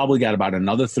think we probably got about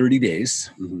another 30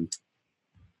 days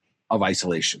of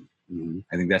isolation. Mm-hmm.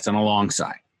 I think that's on the long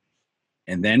side.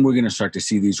 And then we're going to start to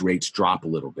see these rates drop a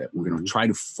little bit. We're going to try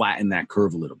to flatten that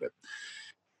curve a little bit.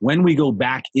 When we go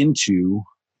back into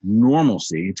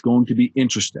normalcy, it's going to be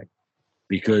interesting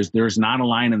because there's not a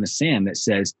line in the sand that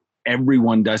says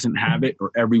everyone doesn't have it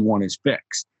or everyone is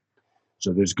fixed.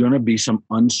 So there's going to be some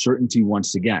uncertainty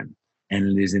once again.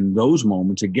 And it is in those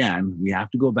moments, again, we have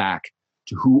to go back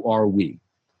to who are we?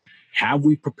 Have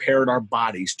we prepared our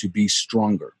bodies to be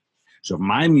stronger? So if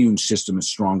my immune system is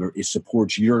stronger, it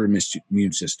supports your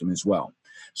immune system as well.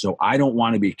 So I don't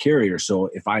want to be a carrier. So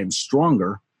if I am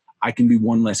stronger, I can be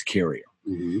one less carrier.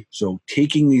 Mm-hmm. So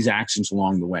taking these actions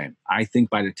along the way, I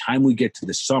think by the time we get to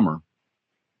the summer,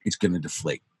 it's going to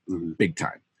deflate big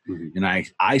time. Mm-hmm. And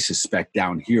I suspect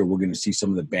down here, we're going to see some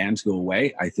of the bans go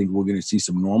away. I think we're going to see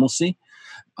some normalcy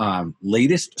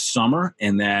latest summer,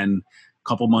 and then a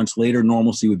couple months later,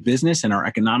 normalcy with business and our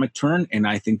economic turn. And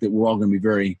I think that we're all going to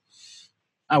be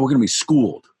we're going to be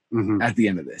schooled at the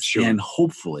end of this. Sure. And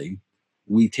hopefully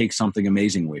we take something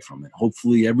amazing away from it.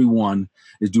 Hopefully everyone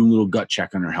is doing a little gut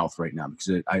check on their health right now,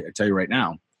 because I tell you right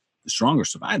now, the stronger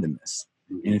survive in this.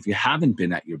 Mm-hmm. And if you haven't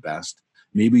been at your best,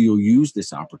 maybe you'll use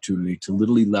this opportunity to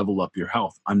literally level up your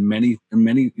health on many,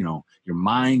 your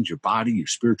mind, your body, your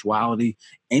spirituality,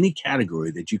 any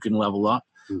category that you can level up.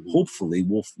 Mm-hmm. Hopefully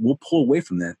we'll pull away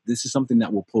from that. This is something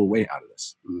that will pull away out of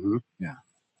this. Mm-hmm. Yeah.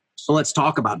 So let's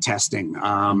talk about testing.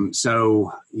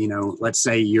 Let's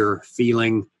say you're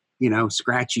feeling,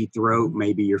 scratchy throat.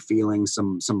 Maybe you're feeling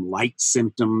some light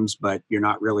symptoms, but you're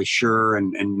not really sure.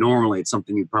 And normally it's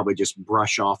something you probably just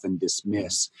brush off and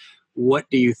dismiss. What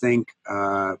do you think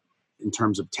in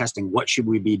terms of testing? What should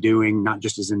we be doing, not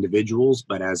just as individuals,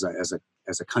 but as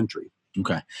a country?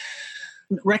 Okay.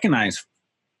 Recognize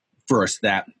first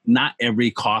that not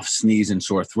every cough, sneeze, and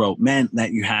sore throat meant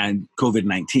that you had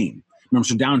COVID-19. Remember,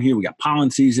 so down here we got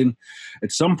pollen season.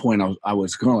 At some point, I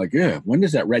was going like, yeah, when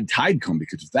does that red tide come?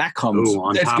 Because if that comes,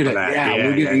 that's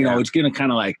gonna, it's gonna kind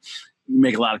of like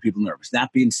make a lot of people nervous.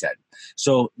 That being said,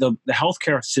 so the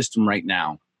healthcare system right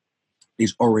now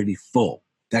is already full.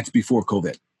 That's before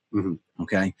COVID. Mm-hmm.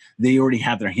 Okay, they already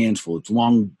have their hands full. It's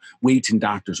long waits in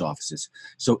doctors' offices.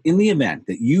 So in the event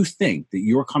that you think that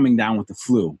you're coming down with the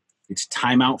flu, it's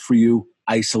timeout for you,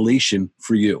 isolation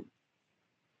for you.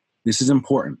 This is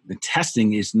important. The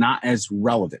testing is not as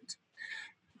relevant.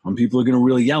 Some people are going to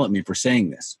really yell at me for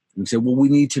saying this and say, well, we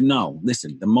need to know.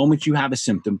 Listen, the moment you have a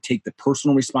symptom, take the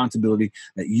personal responsibility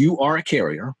that you are a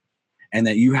carrier and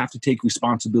that you have to take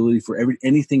responsibility for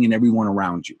anything and everyone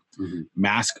around you. Mm-hmm.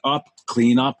 Mask up,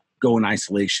 clean up, go in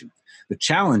isolation. The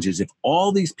challenge is if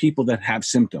all these people that have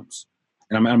symptoms,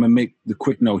 and I'm going to make the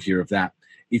quick note here of that,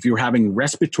 if you're having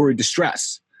respiratory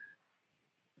distress,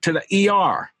 to the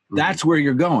ER, that's where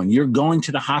you're going. You're going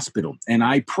to the hospital. And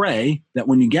I pray that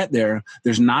when you get there,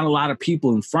 there's not a lot of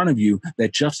people in front of you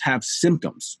that just have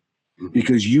symptoms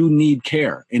because you need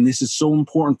care. And this is so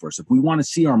important for us. If we want to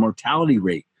see our mortality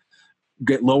rate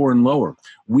get lower and lower,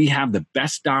 we have the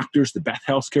best doctors, the best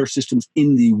healthcare systems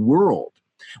in the world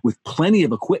with plenty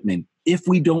of equipment if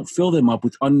we don't fill them up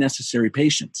with unnecessary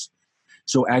patients.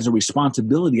 So as a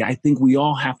responsibility, I think we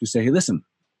all have to say, hey, listen,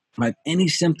 if I have any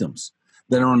symptoms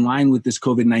that are in line with this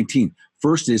COVID-19.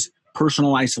 First is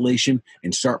personal isolation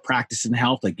and start practicing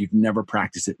health like you've never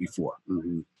practiced it before.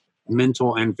 Mm-hmm.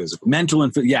 Mental and physical.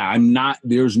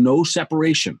 There's no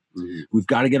separation. Mm-hmm. We've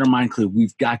got to get our mind clear.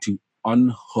 We've got to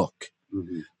unhook.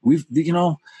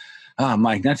 Mm-hmm.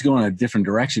 Mike, not to go in a different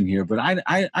direction here, but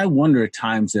I wonder at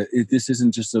times that this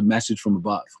isn't just a message from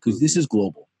above because this is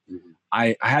global. Mm-hmm.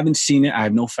 I haven't seen it. I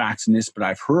have no facts in this, but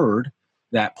I've heard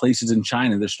that places in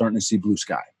China, they're starting to see blue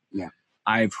sky. Yeah.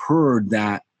 I've heard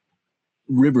that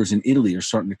rivers in Italy are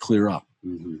starting to clear up.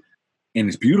 Mm-hmm. And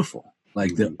it's beautiful.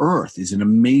 Like the earth is an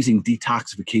amazing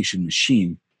detoxification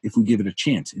machine if we give it a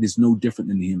chance. It is no different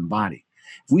than the human body.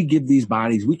 If we give these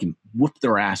bodies, we can whoop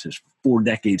their asses for 4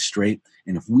 decades straight.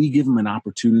 And if we give them an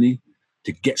opportunity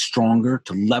to get stronger,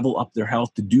 to level up their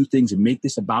health, to do things and make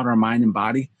this about our mind and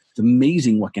body, it's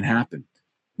amazing what can happen.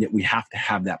 Yet we have to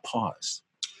have that pause.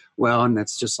 Well, and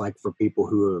that's just like for people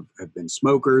who have been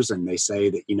smokers, and they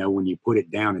say that, when you put it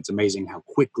down, it's amazing how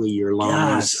quickly your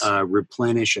lungs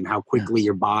replenish and how quickly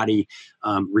your body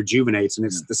rejuvenates. And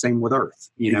it's the same with Earth.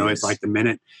 It's like the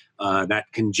minute that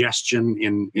congestion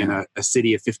in a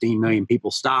city of 15 million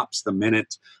people stops, the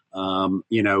minute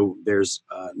There's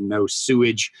no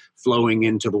sewage flowing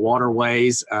into the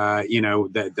waterways,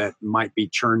 that might be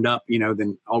churned up,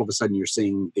 then all of a sudden you're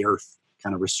seeing the earth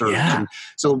kind of resurge. Yeah. And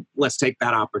so let's take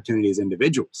that opportunity as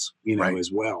individuals, Right.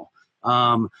 as well.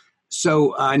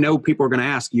 So I know people are going to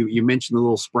ask you. You mentioned the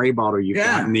little spray bottle you've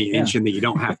got, and the mention that you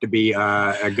don't have to be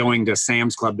going to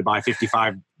Sam's Club to buy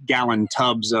 55-gallon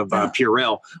tubs of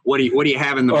Purell. What do you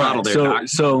have in the bottle there, Doc?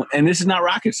 So, and this is not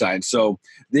rocket science. So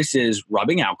this is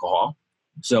rubbing alcohol.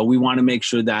 So we want to make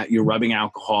sure that your rubbing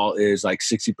alcohol is like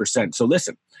 60%. So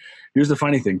listen, here's the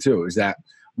funny thing too, is that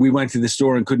we went to the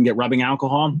store and couldn't get rubbing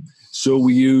alcohol, so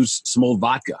we use some old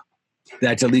vodka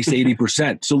that's at least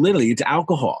 80%. So literally, it's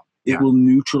alcohol. It will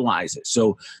neutralize it.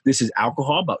 So this is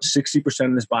alcohol. About 60%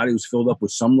 of this body was filled up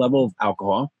with some level of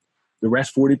alcohol. The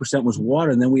rest, 40%, was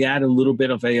water. And then we add a little bit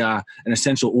of an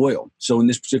essential oil. So in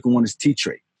this particular one is tea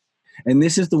tree. And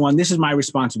this is the one, this is my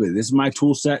responsibility. This is my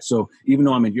tool set. So even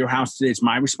though I'm at your house today, it's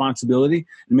my responsibility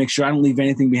to make sure I don't leave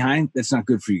anything behind that's not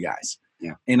good for you guys.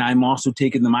 Yeah. And I'm also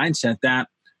taking the mindset that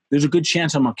there's a good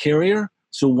chance I'm a carrier.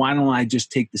 So why don't I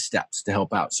just take the steps to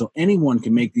help out? So anyone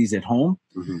can make these at home.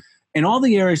 Mm-hmm. And all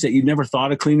the areas that you've never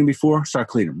thought of cleaning before, start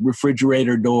cleaning.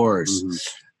 Refrigerator doors.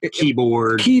 Mm-hmm.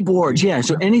 Keyboards, yeah.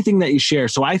 So anything that you share.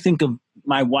 So I think of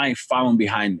my wife following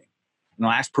behind me. And the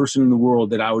last person in the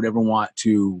world that I would ever want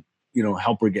to,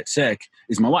 help her get sick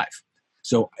is my wife.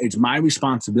 So it's my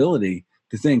responsibility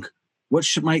to think, what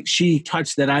might she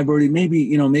touch that I've already,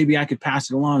 maybe I could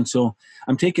pass it along. So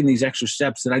I'm taking these extra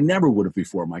steps that I never would have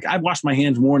before, Mike. I've washed my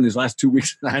hands more in these last 2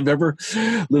 weeks than I've ever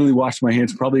literally washed my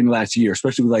hands probably in the last year,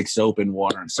 especially with like soap and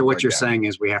water. And so what you're saying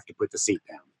is we have to put the seat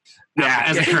down. Yeah,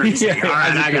 as a courtesy. All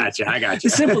right, I got you.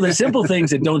 The simple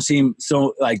things that don't seem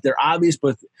so like they're obvious,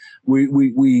 but we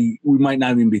might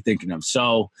not even be thinking of.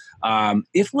 So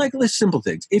let's simple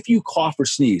things. If you cough or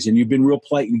sneeze and you've been real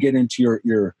polite, you get into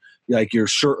your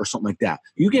shirt or something like that.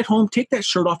 You get home, take that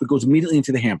shirt off. It goes immediately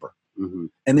into the hamper. Mm-hmm.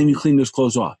 And then you clean those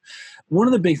clothes off. One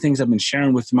of the big things I've been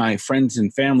sharing with my friends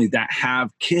and family that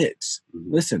have kids,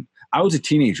 listen, I was a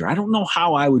teenager. I don't know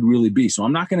how I would really be. So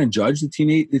I'm not going to judge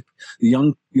the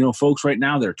young, folks right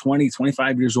now. They're 20,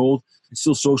 25 years old and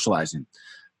still socializing.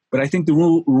 But I think the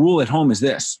rule at home is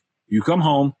this. You come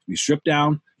home, you strip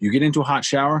down, you get into a hot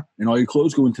shower, and all your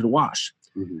clothes go into the wash.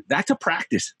 Mm-hmm. That's a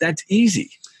practice. That's easy.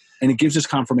 And it gives us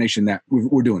confirmation that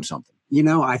we're doing something.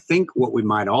 I think what we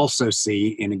might also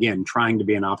see, and again, trying to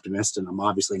be an optimist, and I'm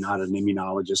obviously not an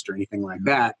immunologist or anything like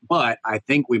that, but I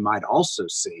think we might also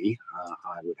see,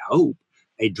 I would hope,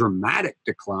 a dramatic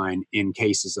decline in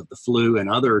cases of the flu and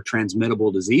other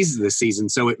transmittable diseases this season.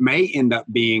 So it may end up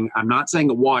being, I'm not saying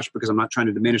a wash because I'm not trying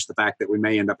to diminish the fact that we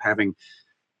may end up having,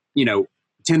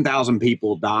 10,000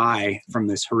 people die from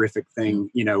this horrific thing,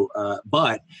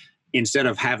 but instead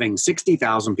of having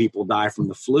 60,000 people die from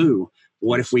the flu,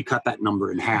 what if we cut that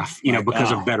number in half,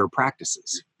 because of better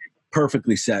practices?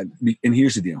 Perfectly said. And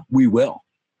here's the deal. We will.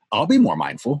 I'll be more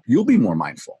mindful. You'll be more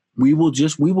mindful.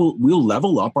 We'll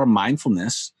level up our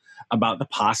mindfulness about the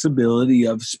possibility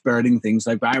of spreading things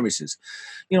like viruses.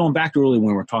 And back to earlier when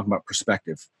we were talking about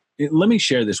perspective, let me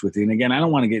share this with you. And again, I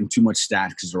don't want to get into too much stats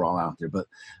because they're all out there, but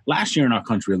last year in our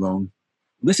country alone,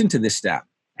 listen to this stat.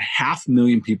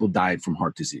 500,000 people died from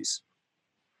heart disease.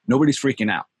 Nobody's freaking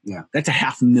out. Yeah. That's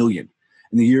 500,000.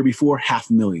 And the year before,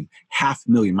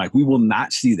 500,000. Mike, we will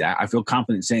not see that. I feel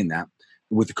confident saying that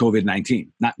with the COVID-19,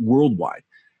 not worldwide.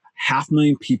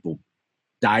 500,000 people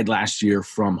died last year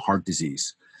from heart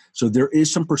disease. So there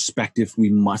is some perspective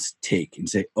we must take and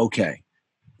say, okay,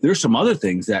 there's some other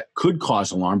things that could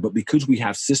cause alarm, but because we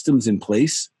have systems in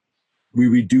place, we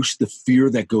reduce the fear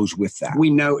that goes with that. We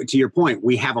know, to your point,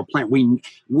 we have a plan.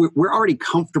 We're already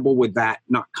comfortable with that,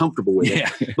 not comfortable with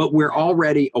it, but we're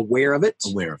already aware of it.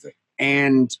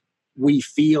 And we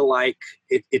feel like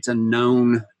it's a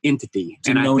known entity.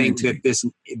 That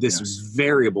this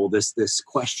variable, this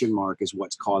question mark is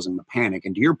what's causing the panic.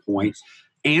 And to your point,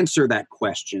 answer that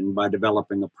question by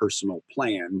developing a personal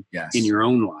plan in your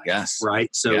own life. Yes. Right.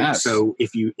 So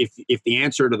if the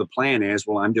answer to the plan is,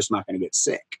 well, I'm just not going to get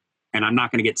sick. And I'm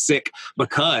not going to get sick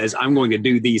because I'm going to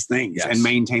do these things and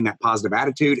maintain that positive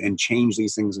attitude and change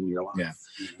these things in your life.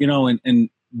 Yeah. And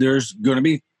there's going to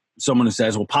be someone who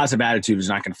says, well, positive attitude is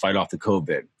not going to fight off the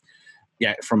COVID.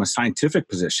 Yet from a scientific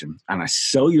position, on a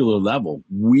cellular level,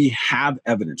 we have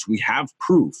evidence, we have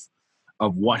proof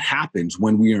of what happens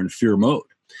when we are in fear mode.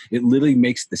 It literally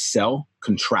makes the cell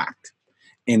contract.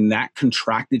 And that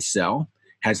contracted cell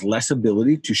has less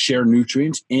ability to share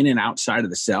nutrients in and outside of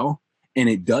the cell. And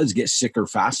it does get sicker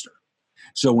faster.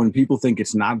 So when people think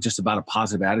it's not just about a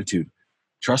positive attitude,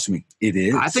 trust me, it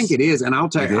is. I think it is. And I'll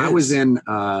tell you, I was in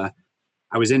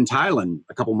I was in Thailand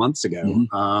a couple months ago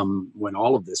when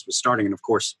all of this was starting. And of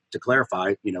course, to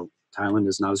clarify, Thailand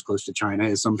is not as close to China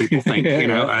as some people think,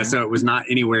 so it was not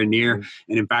anywhere near.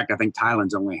 And in fact, I think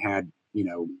Thailand's only had,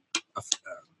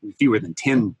 fewer than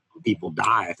 10 people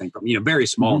die, I think, from, very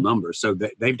small numbers. So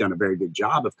they've done a very good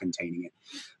job of containing it.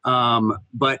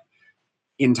 But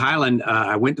in Thailand,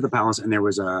 I went to the palace and there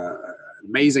was an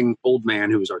amazing old man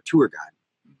who was our tour guide.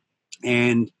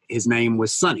 And his name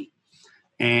was Sonny.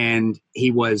 And he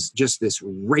was just this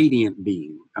radiant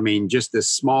being. I mean, just this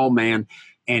small man.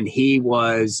 And he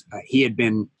had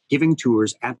been giving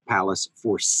tours at the palace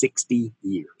for 60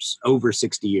 years, over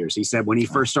 60 years. He said when he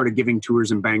first started giving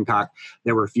tours in Bangkok,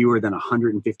 there were fewer than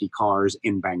 150 cars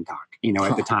in Bangkok,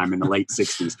 at the time in the late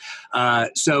 60s.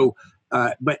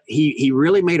 But he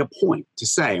really made a point to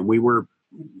say, and we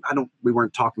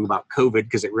weren't talking about COVID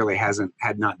because it really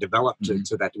had not developed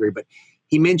to that degree, but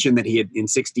he mentioned that in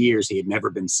 60 years, he had never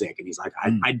been sick. And he's like,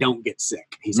 I don't get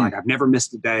sick. He's like, I've never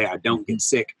missed a day. I don't get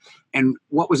sick. And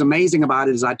what was amazing about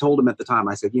it is I told him at the time,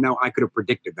 I said, I could have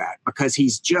predicted that because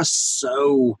he's just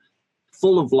so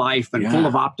full of life and full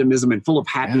of optimism and full of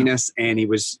happiness. And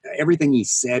everything he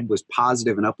said was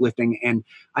positive and uplifting. And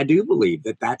I do believe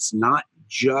that that's not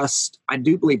I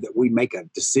do believe that we make a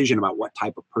decision about what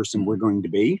type of person we're going to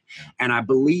be. And I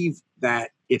believe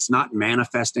that it's not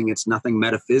manifesting. It's nothing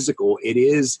metaphysical. It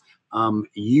is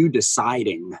you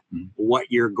deciding what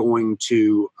you're going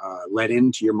to let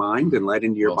into your mind and let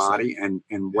into your body and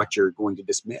what you're going to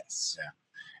dismiss. Yeah.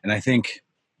 And I think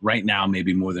right now,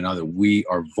 maybe more than other, we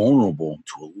are vulnerable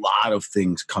to a lot of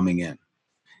things coming in.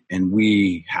 And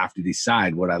we have to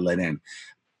decide what I let in.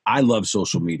 I love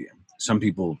social media. Some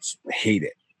people hate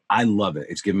it. I love it.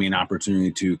 It's given me an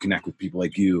opportunity to connect with people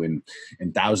like you and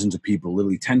thousands of people,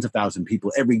 literally tens of thousands of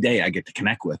people every day I get to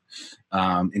connect with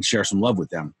and share some love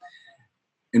with them.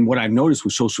 And what I've noticed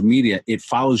with social media, it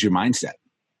follows your mindset.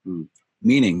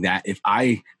 Meaning that if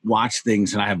I watch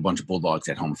things, and I have a bunch of bulldogs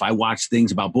at home, if I watch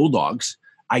things about bulldogs,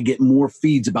 I get more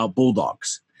feeds about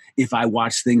bulldogs. If I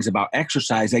watch things about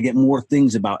exercise, I get more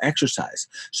things about exercise.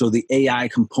 So the AI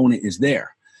component is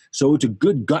there. So it's a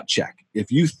good gut check.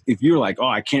 If you're like, oh,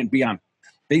 I can't be on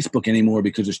Facebook anymore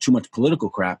because there's too much political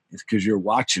crap, it's because you're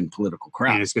watching political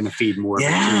crap. And it's going to feed more.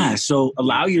 Yeah. So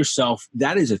allow yourself,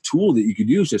 that is a tool that you could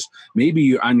use. Just maybe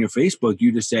you're on your Facebook,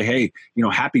 you just say, hey,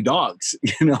 happy dogs,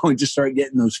 and just start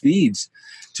getting those feeds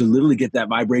to literally get that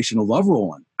vibrational love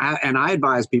rolling. I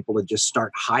advise people to just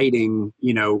start hiding,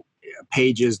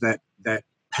 pages that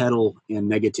peddle in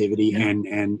negativity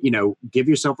and give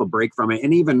yourself a break from it.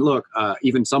 And even look,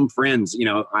 even some friends,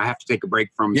 I have to take a break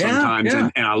from sometimes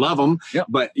and I love them,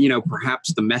 but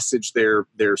perhaps the message they're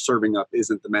serving up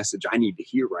isn't the message I need to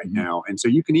hear right now. And so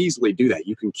you can easily do that.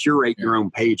 You can curate your own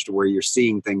page to where you're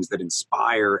seeing things that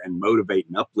inspire and motivate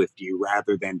and uplift you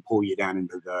rather than pull you down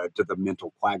into the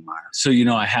mental quagmire. So,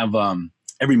 I have,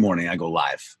 every morning I go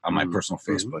live on my personal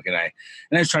Facebook and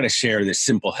I try to share this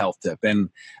simple health tip. And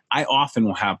I often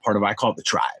will have I call it the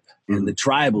tribe. And the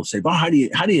tribe will say, "Well, how do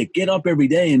you get up every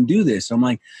day and do this?" I'm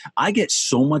like, I get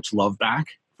so much love back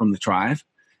from the tribe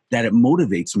that it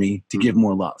motivates me to give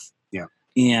more love. Yeah.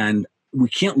 And we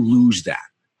can't lose that.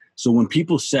 So when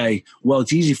people say, well,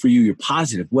 it's easy for you, you're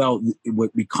positive. Well,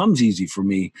 what becomes easy for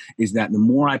me is that the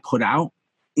more I put out,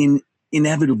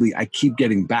 inevitably I keep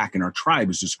getting back, and our tribe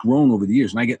has just grown over the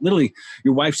years. And I get literally,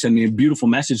 your wife sent me a beautiful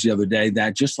message the other day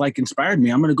that just inspired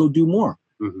me. I'm going to go do more.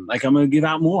 I'm going to give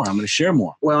out more. I'm going to share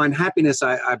more. Well, and happiness,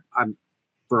 I'm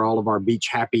for all of our beach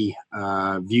happy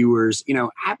viewers,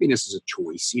 happiness is a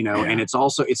choice, and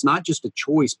it's not just a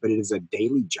choice, but it is a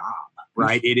daily job,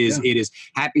 right? It is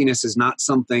happiness is not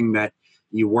something that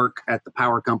you work at the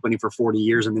power company for 40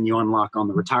 years and then you unlock on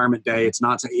the retirement day.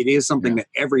 It is something that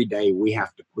every day we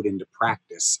have to put into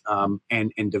practice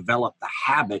and develop the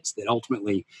habits that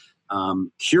ultimately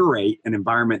curate an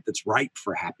environment that's ripe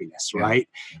for happiness, right?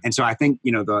 And so I think,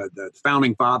 the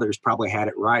founding fathers probably had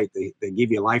it right. They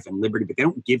give you life and liberty, but they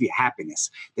don't give you happiness.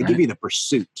 They give you the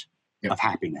pursuit of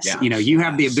happiness. You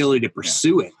have the ability to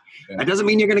pursue it. That doesn't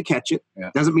mean you're going to catch it.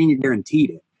 Doesn't mean you're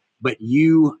guaranteed it. But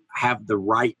you have the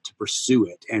right to pursue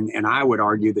it. And I would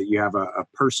argue that you have a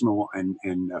personal and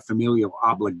a familial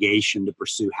obligation to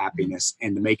pursue happiness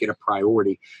and to make it a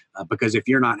priority. Because if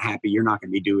you're not happy, you're not going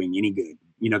to be doing any good.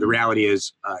 The reality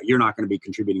is you're not going to be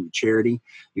contributing to charity.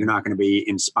 You're not going to be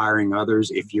inspiring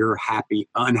others. If you're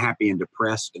unhappy and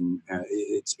depressed, and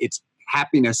it's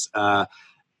happiness. I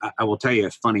will tell you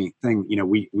a funny thing.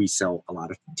 We sell a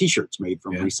lot of T-shirts made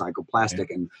from recycled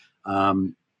plastic. And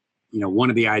one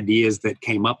of the ideas that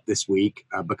came up this week,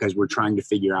 because we're trying to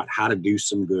figure out how to do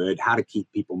some good, how to keep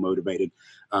people motivated,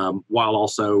 while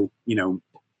also,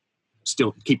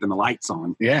 still keeping the lights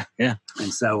on. Yeah.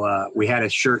 And so we had a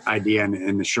shirt idea,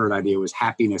 and the shirt idea was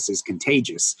happiness is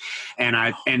contagious.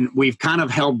 And we've kind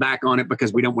of held back on it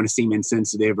because we don't want to seem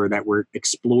insensitive or that we're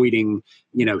exploiting,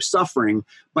 suffering.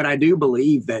 But I do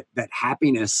believe that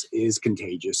happiness is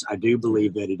contagious. I do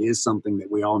believe that it is something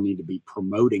that we all need to be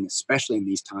promoting, especially in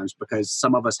these times, because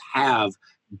some of us have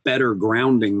better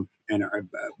grounding and a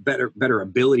better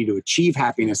ability to achieve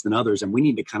happiness than others. And we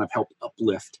need to kind of help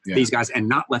uplift these guys and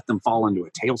not let them fall into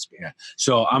a tailspin. Yeah.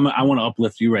 So I want to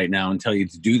uplift you right now and tell you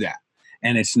to do that.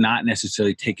 And it's not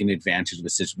necessarily taking advantage of a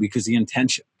situation, because the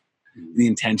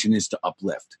intention is to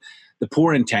uplift. The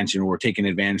poor intention or taking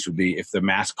advantage would be if the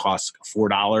mask costs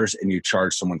 $4 and you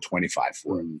charge someone $25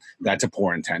 for it. That's a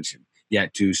poor intention.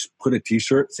 Yet to put a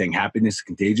t-shirt saying happiness is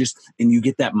contagious, and you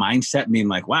get that mindset being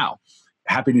like, wow,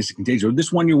 happiness is contagious. Or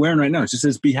this one you're wearing right now, it just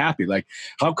says be happy. Like,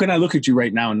 how can I look at you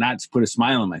right now and not put a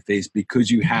smile on my face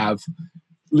because you have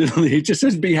literally, it just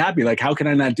says be happy. Like, how can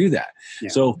I not do that? Yeah.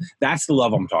 So that's the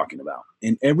love I'm talking about.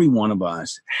 And every one of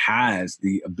us has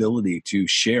the ability to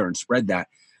share and spread that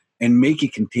and make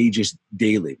it contagious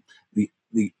daily.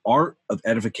 The art of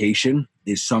edification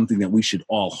is something that we should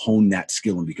all hone that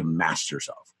skill and become masters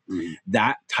of.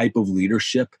 That type of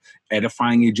leadership,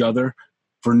 edifying each other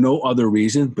for no other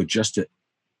reason but just to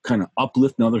kind of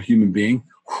uplift another human being.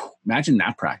 Imagine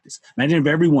that practice. Imagine if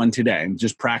everyone today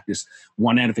just practice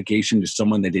one edification to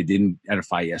someone that they didn't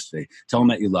edify yesterday. Tell them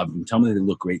that you love them. Tell them that they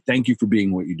look great. Thank you for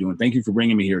being what you're doing. Thank you for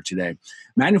bringing me here today.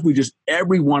 Imagine if we just,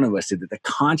 every one of us did that, the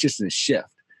consciousness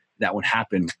shift that would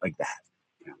happen like that.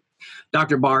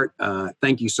 Dr. Bart,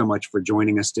 thank you so much for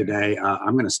joining us today.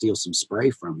 I'm going to steal some spray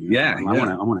from you. Yeah, I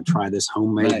want to try this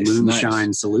homemade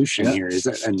moonshine solution here. Is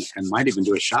that, and might even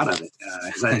do a shot of it.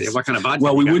 What kind of vodka?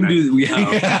 Well, we wouldn't do.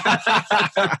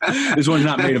 This one's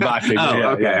not made of vodka.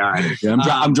 Okay, all right. Yeah,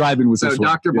 I'm driving with this one. So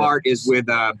Dr. Bart is with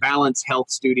Balance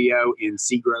Health Studio in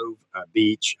Seagrove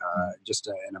Beach. Just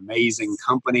an amazing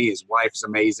company. His wife's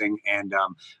amazing, and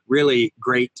really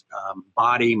great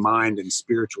body, mind, and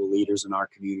spiritual leaders in our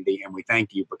community. And we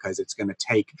thank you because it's going to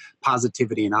take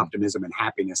positivity and optimism and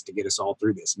happiness to get us all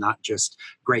through this. Not just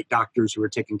great doctors who are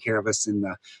taking care of us in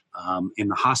the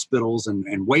hospitals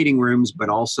and waiting rooms, but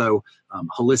also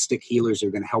holistic healers who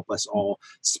are going to help us all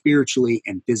spiritually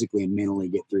and physically and mentally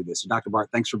get through this. So Dr. Bart,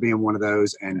 thanks for being one of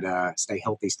those, and stay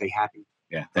healthy, stay happy.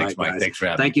 Yeah, thanks, Mike. Thanks for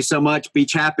having me. Thank you so much.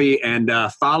 Beach happy, and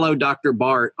follow Dr.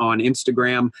 Bart on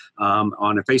Instagram, on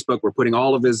Facebook. We're putting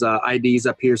all of his IDs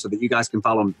up here so that you guys can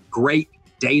follow him. Great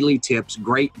daily tips,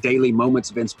 great daily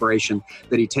moments of inspiration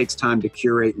that he takes time to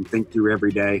curate and think through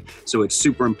every day. So it's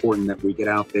super important that we get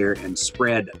out there and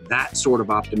spread that sort of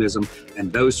optimism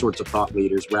and those sorts of thought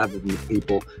leaders rather than the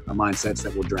people mindsets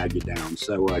that will drag you down.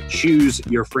 So choose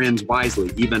your friends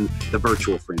wisely, even the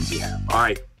virtual friends you have. All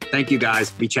right. Thank you,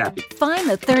 guys. Be happy. Find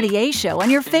the 30A Show on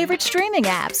your favorite streaming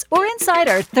apps or inside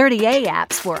our 30A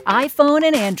apps for iPhone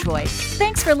and Android.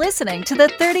 Thanks for listening to the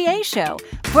 30A Show,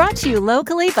 brought to you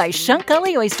locally by Shunk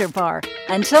Gully Oyster Bar.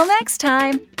 Until next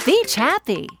time, be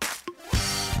happy.